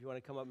you want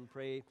to come up and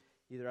pray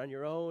either on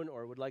your own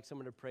or would like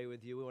someone to pray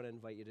with you, we want to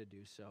invite you to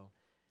do so.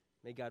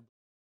 May God bless.